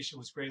frustration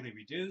was greatly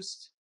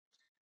reduced.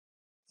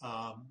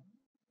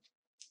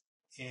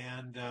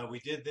 And we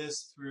did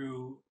this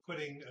through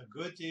putting a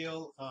good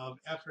deal of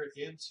effort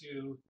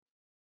into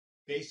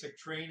basic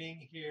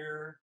training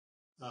here,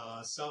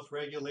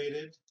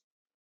 self-regulated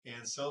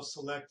and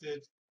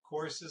self-selected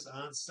courses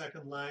on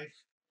Second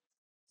Life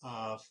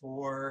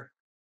for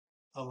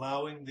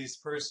allowing this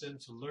person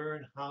to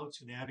learn how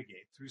to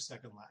navigate through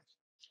Second Life.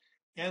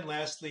 And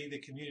lastly, the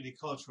Community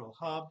Cultural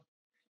Hub,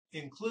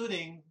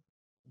 including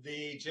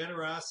the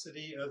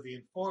generosity of the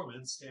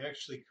informants to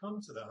actually come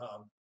to the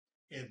hub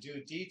and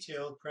do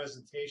detailed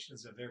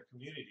presentations of their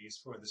communities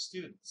for the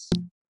students.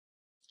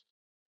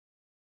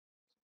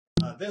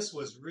 This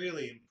was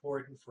really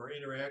important for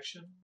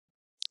interaction,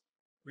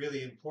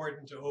 really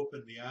important to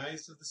open the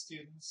eyes of the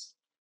students,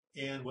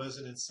 and was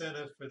an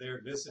incentive for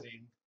their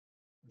visiting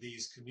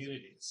these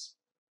communities.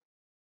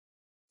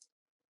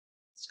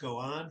 Let's go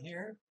on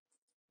here.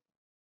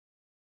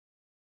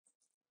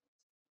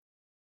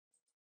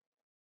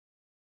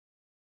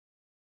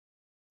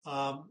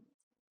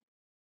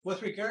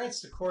 With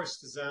regards to course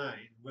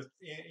design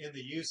in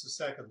the use of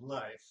Second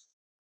Life,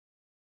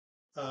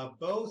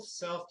 both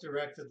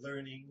self-directed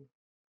learning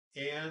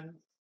and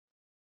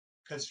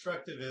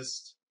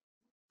constructivist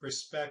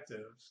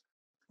perspective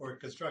or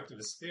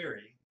constructivist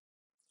theory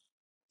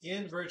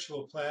in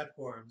virtual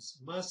platforms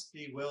must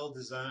be well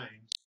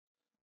designed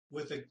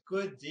with a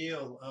good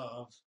deal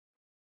of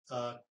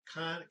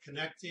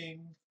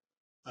connecting,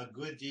 a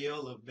good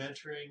deal of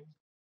mentoring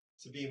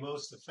to be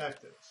most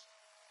effective.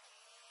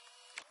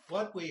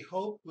 What we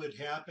hoped would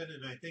happen,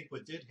 and I think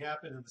what did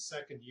happen in the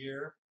second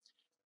year,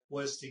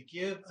 was to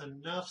give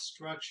enough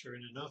structure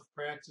and enough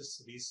practice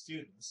to these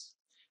students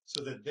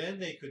so that then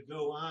they could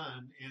go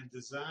on and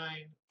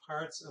design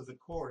parts of the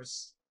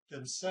course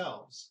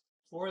themselves,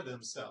 for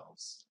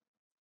themselves,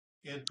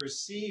 and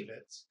perceive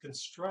it,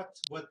 construct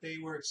what they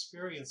were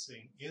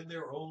experiencing in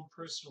their own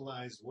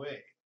personalized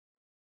way.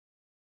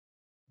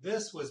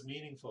 This was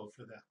meaningful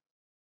for them.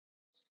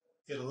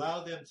 It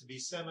allowed them to be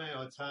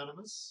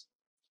semi-autonomous,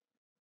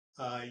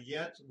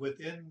 yet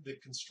within the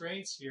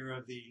constraints here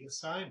of the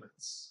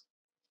assignments,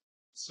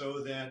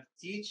 so that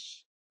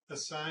each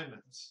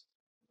assignment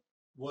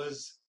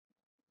was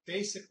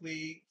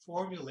basically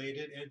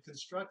formulated and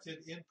constructed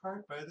in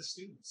part by the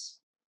students.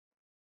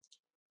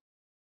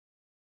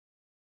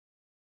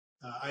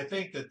 I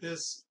think that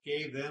this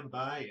gave them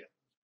buy-in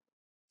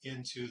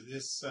into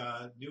this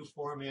new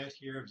format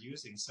here of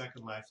using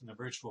Second Life in the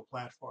virtual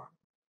platform.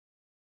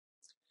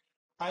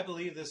 I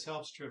believe this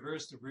helps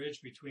traverse the bridge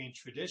between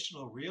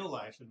traditional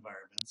real-life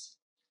environments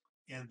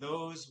and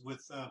those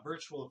with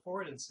virtual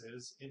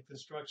affordances in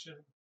construction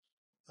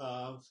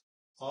of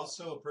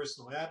also a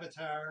personal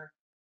avatar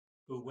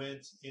who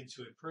went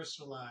into a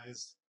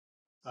personalized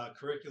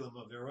curriculum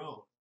of their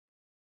own.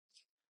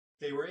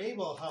 They were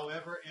able,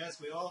 however, as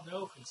we all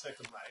know from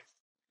Second Life,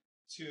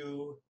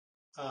 to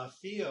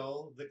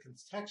feel the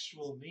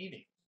contextual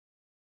meaning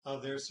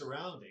of their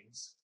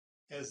surroundings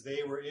as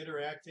they were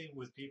interacting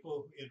with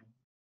people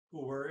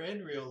who were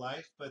in real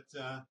life, but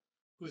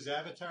whose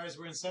avatars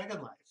were in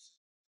Second Life,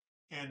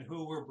 and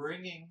who were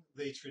bringing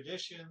the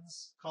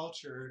traditions,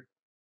 culture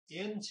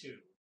into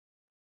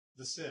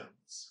the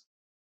Sims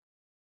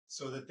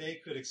so that they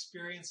could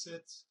experience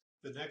it,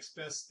 the next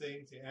best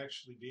thing to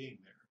actually being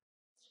there.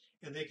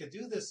 And they could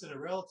do this in a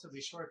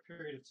relatively short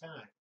period of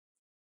time,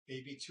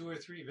 maybe 2 or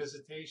 3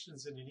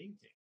 visitations in an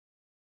evening.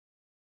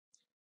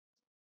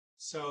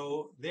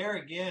 So there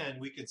again,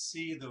 we could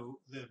see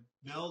the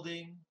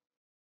melding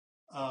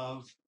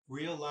of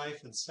real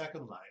life and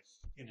Second Life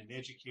in an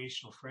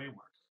educational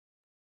framework.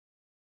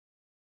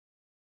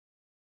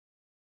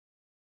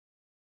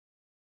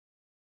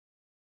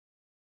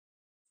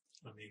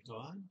 Let me go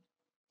on.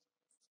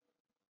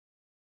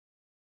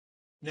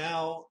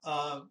 Now,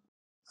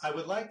 I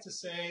would like to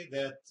say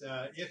that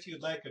if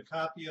you'd like a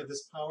copy of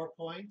this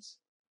PowerPoint,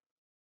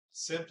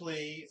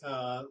 simply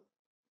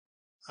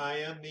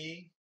IM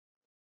me,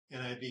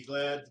 and I'd be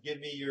glad to give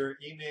me your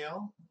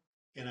email,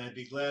 and I'd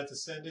be glad to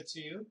send it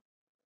to you.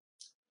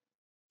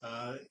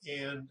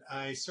 And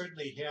I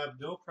certainly have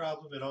no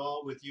problem at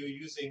all with you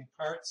using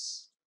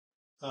parts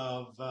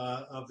of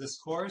this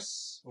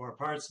course or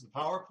parts of the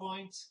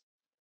PowerPoint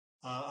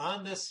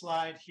On this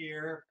slide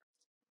here,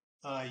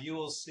 you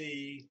will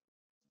see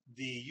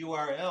the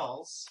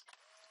URLs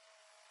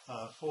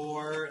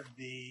for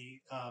the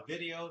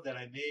video that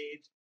I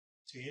made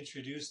to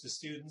introduce the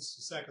students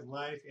to Second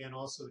Life and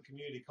also the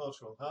Community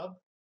Cultural Hub.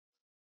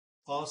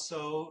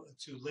 Also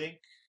to link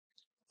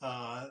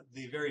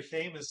the very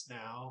famous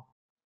now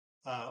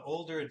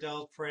older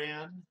adult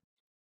Fran,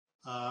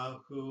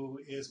 who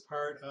is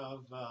part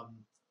of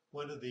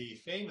one of the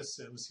famous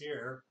Sims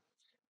here,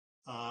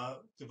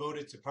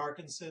 devoted to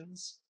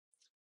Parkinson's,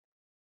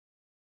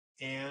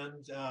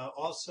 and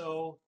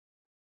also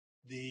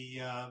the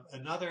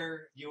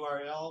another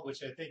URL,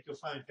 which I think you'll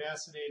find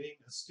fascinating.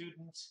 A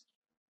student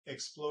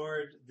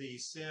explored the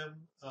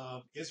Sim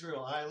of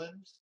Israel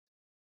Island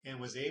and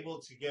was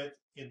able to get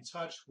in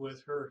touch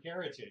with her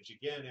heritage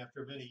again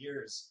after many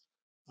years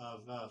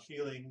of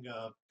feeling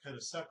kind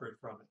of separate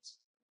from it.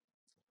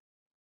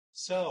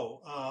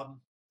 So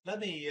let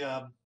me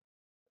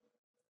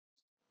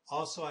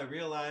also, I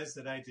realized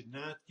that I did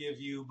not give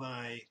you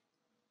my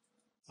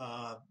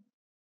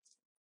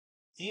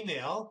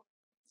email.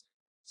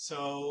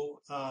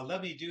 So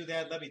let me do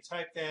that. Let me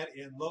type that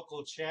in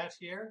local chat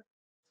here.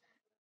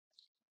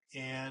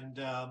 And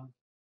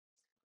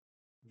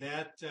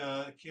that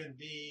can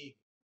be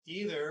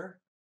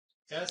either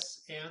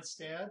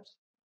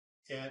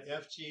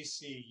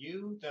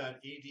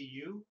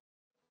sanstad@fgcu.edu,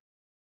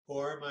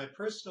 or my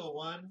personal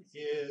one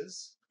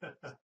is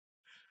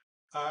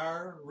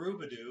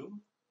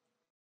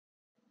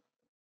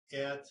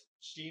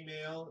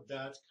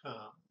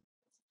rrubadu@gmail.com.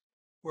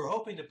 We're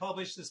hoping to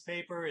publish this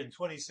paper in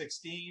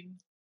 2016,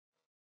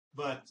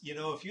 but you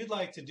know, if you'd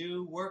like to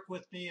do work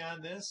with me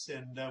on this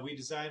and we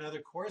design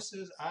other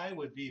courses, I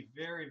would be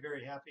very,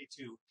 very happy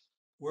to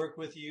work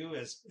with you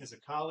as a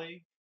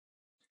colleague,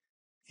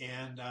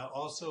 and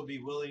also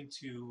be willing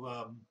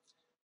to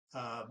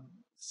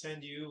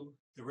send you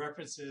the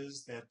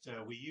references that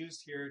we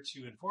used here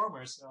to inform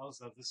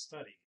ourselves of the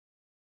study.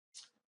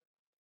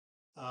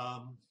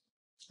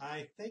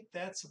 I think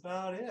that's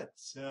about it.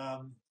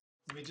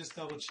 Let me just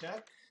double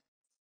check.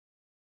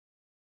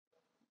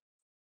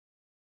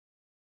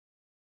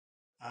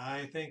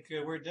 I think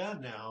we're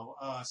done now.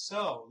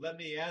 So let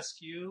me ask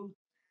you,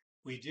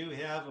 we do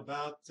have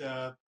about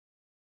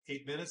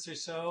 8 minutes or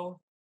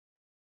so.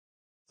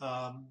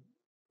 Let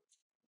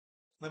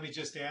me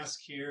just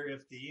ask here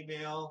if the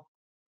email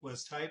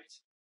was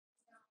typed.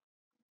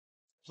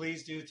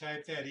 Please do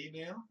type that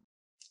email.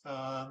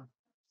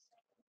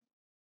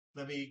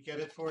 Let me get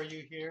it for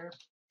you here.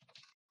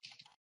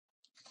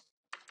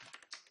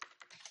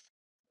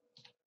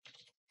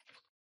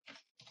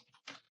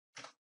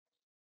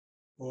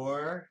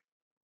 Or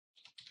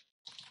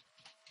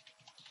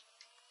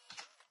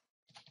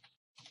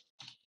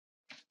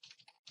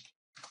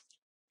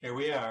here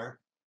we are.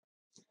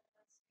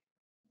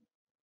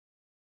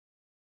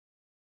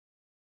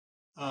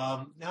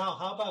 Now,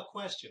 how about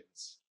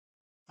questions?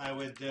 I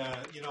would,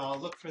 you know, I'll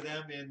look for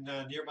them in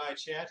nearby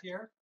chat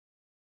here.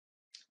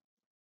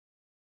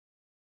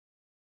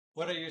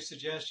 What are your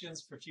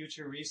suggestions for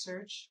future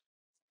research?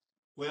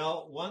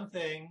 Well, one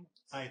thing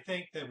I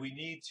think that we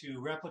need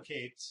to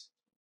replicate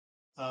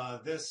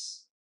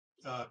this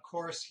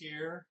course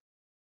here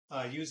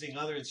using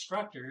other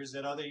instructors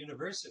at other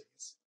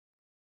universities.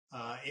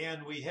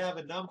 And we have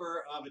a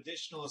number of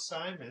additional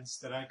assignments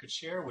that I could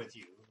share with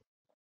you,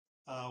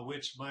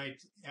 which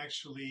might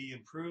actually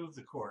improve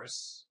the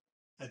course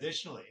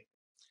additionally.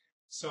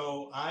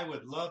 So I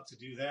would love to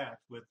do that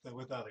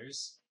with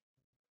others.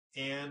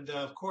 And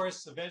of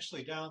course,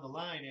 eventually down the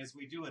line, as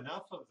we do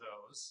enough of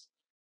those,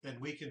 then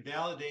we can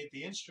validate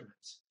the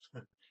instrument.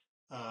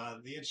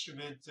 The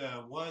instrument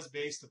was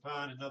based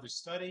upon another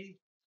study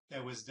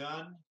that was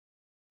done,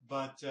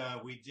 but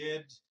we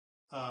did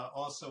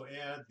also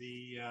add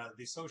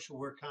the social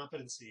work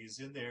competencies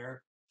in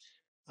there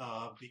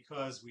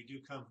because we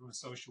do come from a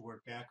social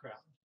work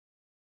background.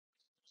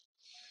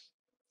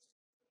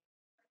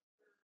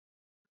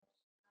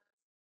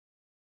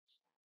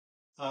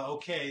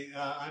 Okay,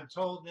 I'm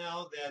told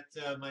now that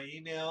my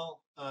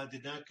email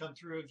did not come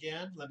through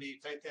again. Let me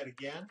type that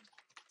again.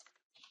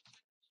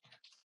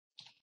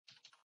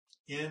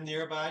 In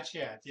nearby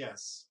chat,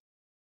 yes.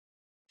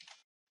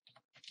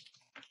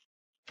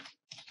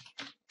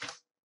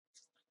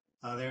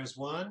 There's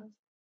one,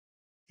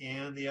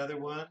 and the other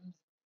one.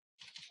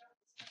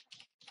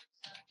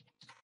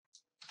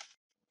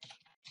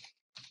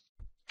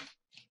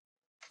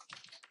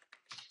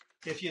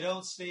 If you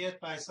don't see it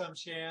by some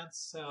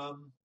chance,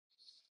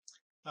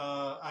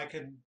 I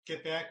can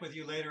get back with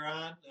you later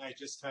on. I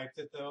just typed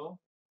it though.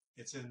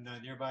 It's in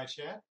nearby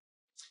chat.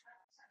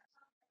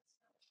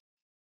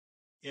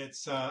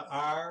 It's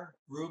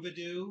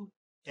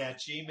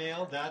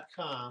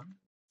rrubadu@gmail.com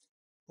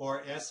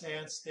or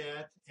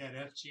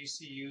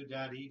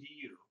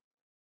sanstad@fgcu.edu.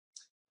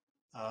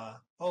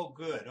 Oh,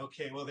 good.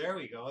 Okay, well, there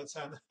we go. It's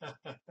on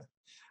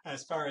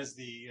as far as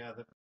the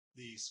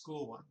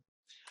school one.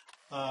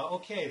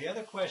 Okay, the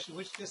other question,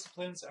 which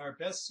disciplines are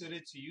best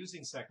suited to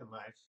using Second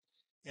Life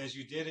as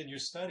you did in your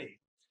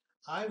study?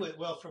 I would,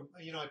 well,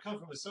 I come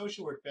from a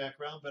social work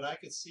background, but I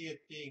could see it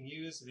being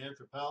used in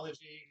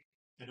anthropology.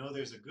 I know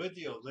there's a good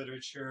deal of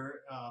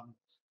literature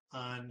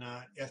on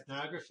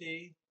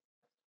ethnography.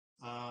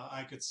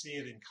 I could see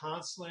it in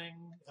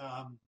counseling.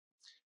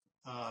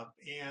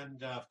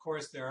 And of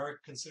course, there are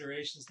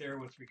considerations there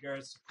with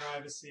regards to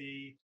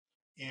privacy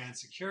and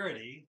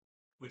security,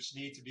 which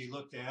need to be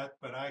looked at.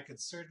 But I could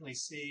certainly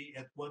see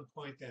at one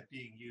point that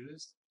being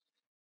used.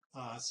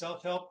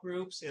 Self-help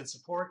groups and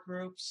support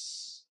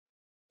groups.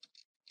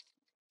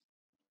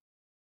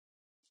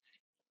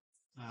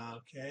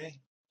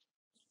 Okay.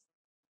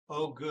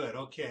 Oh, good.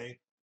 Okay.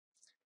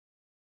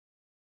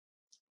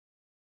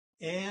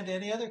 And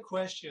any other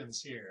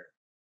questions here?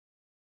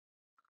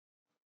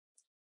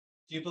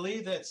 Do you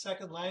believe that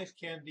Second Life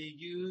can be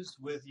used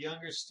with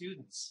younger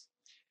students?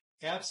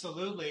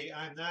 Absolutely.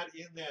 I'm not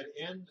in that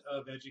end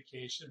of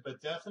education,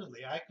 but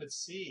definitely I could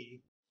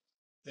see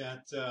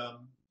that,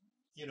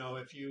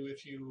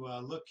 if you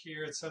look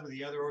here at some of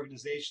the other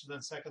organizations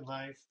on Second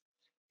Life,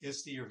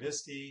 ISTE or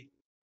VISTE,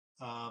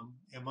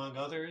 among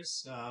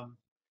others,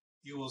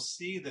 you will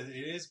see that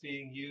it is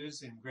being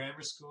used in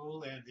grammar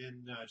school and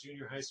in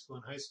junior high school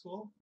and high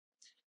school.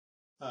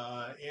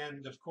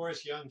 And of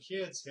course, young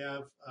kids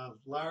have a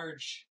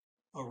large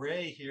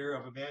array here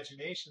of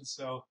imagination,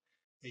 so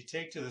they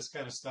take to this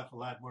kind of stuff a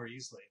lot more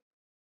easily.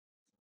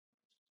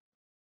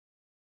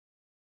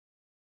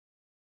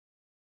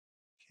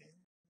 Okay.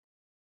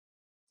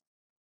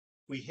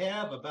 We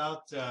have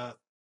about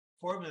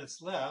 4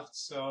 minutes left,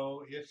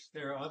 so if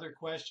there are other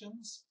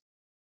questions.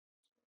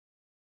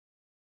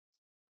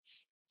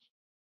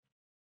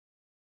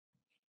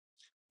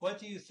 What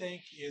do you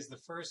think is the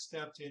first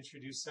step to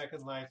introduce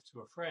Second Life to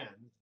a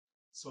friend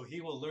so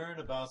he will learn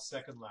about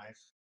Second Life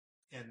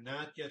and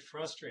not get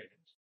frustrated?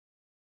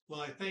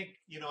 Well, I think,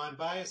 I'm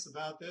biased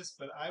about this,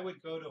 but I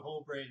would go to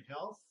Whole Brain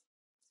Health,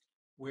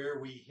 where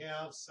we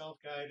have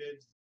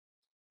self-guided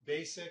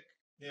basic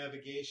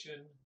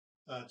navigation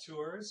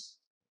tours,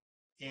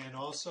 and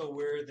also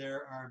where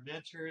there are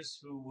mentors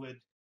who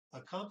would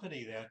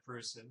accompany that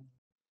person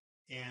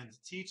and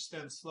teach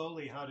them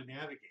slowly how to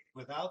navigate.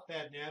 Without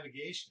that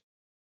navigation,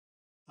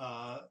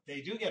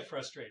 they do get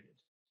frustrated.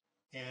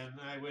 And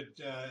I would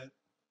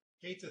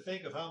hate to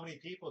think of how many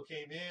people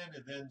came in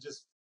and then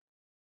just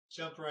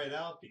jumped right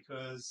out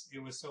because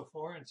it was so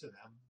foreign to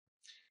them.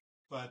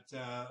 But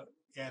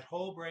at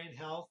Whole Brain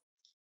Health,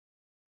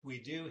 we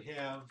do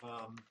have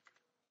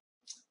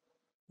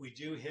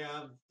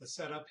a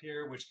setup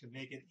here which can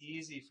make it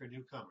easy for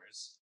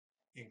newcomers,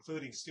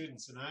 including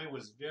students. And I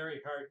was very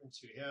heartened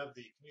to have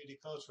the Community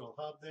Cultural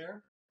Hub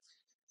there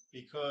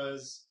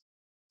because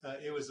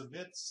it was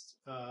amidst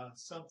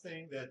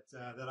something that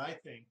I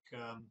think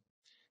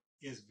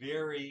is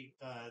very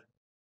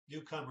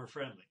newcomer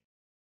friendly.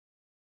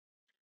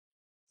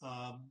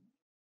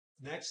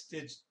 Next,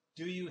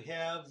 do you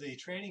have the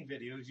training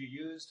videos you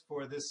used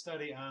for this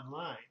study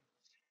online?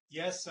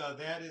 Yes,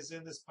 that is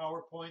in this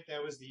PowerPoint.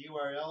 That was the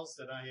URLs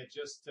that I had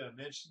just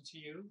mentioned to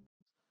you,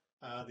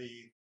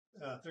 the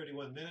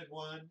 31-minute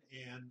one,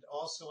 and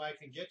also I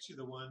can get you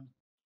the one,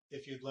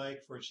 if you'd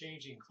like, for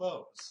changing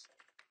clothes.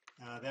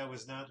 That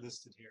was not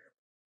listed here.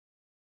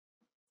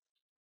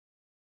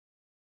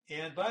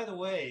 And by the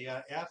way,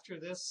 after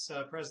this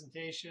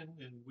presentation,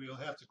 and we'll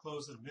have to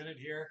close in a minute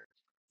here,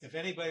 if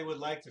anybody would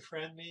like to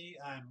friend me,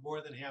 I'm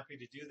more than happy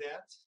to do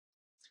that.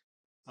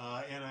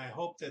 And I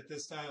hope that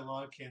this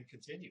dialogue can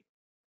continue.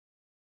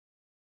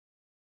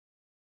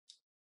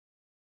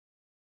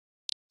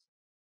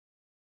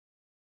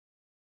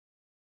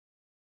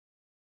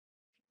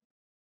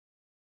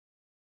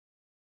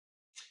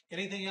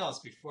 Anything else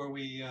before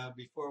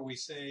we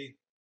say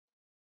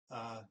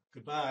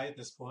goodbye at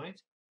this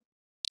point?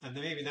 And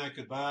then maybe not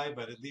goodbye,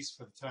 but at least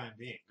for the time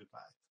being,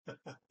 goodbye.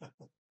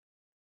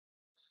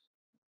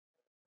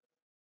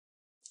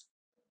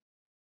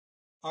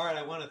 All right,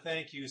 I want to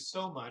thank you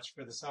so much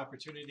for this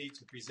opportunity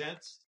to present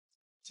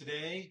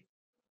today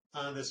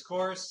on this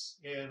course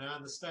and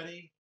on the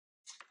study,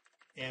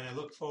 and I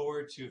look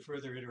forward to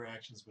further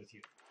interactions with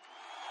you.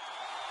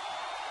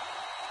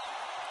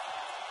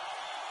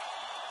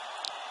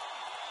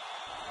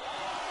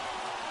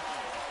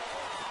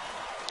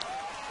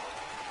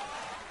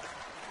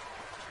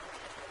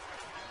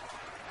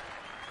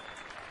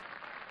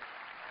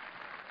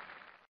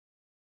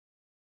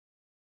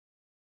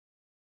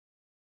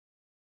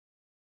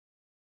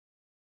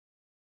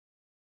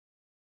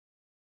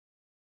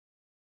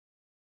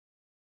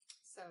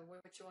 So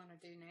what you want to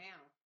do now?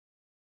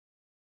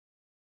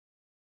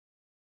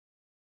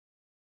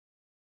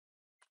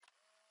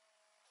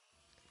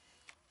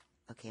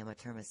 Okay, I'm going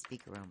to turn my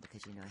speaker on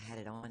because, I had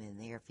it on in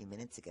there a few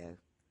minutes ago,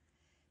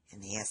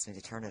 and they asked me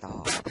to turn it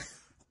off.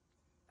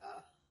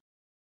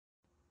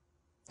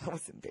 I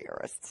was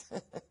embarrassed.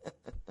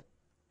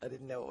 I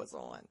didn't know it was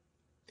on.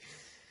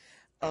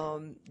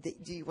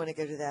 Do you want to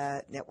go to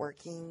that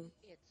networking?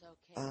 It's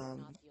okay. You're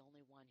not the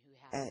only one who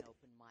has an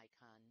open mic,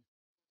 hon.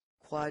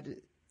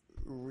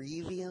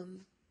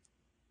 Quadrivium?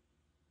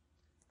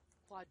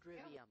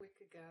 Quadrivium. Yeah, we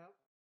could go.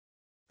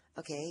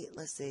 Okay,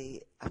 let's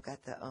see. I've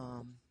got the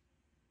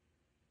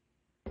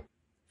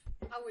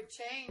I would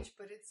change,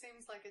 but it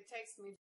seems like it takes me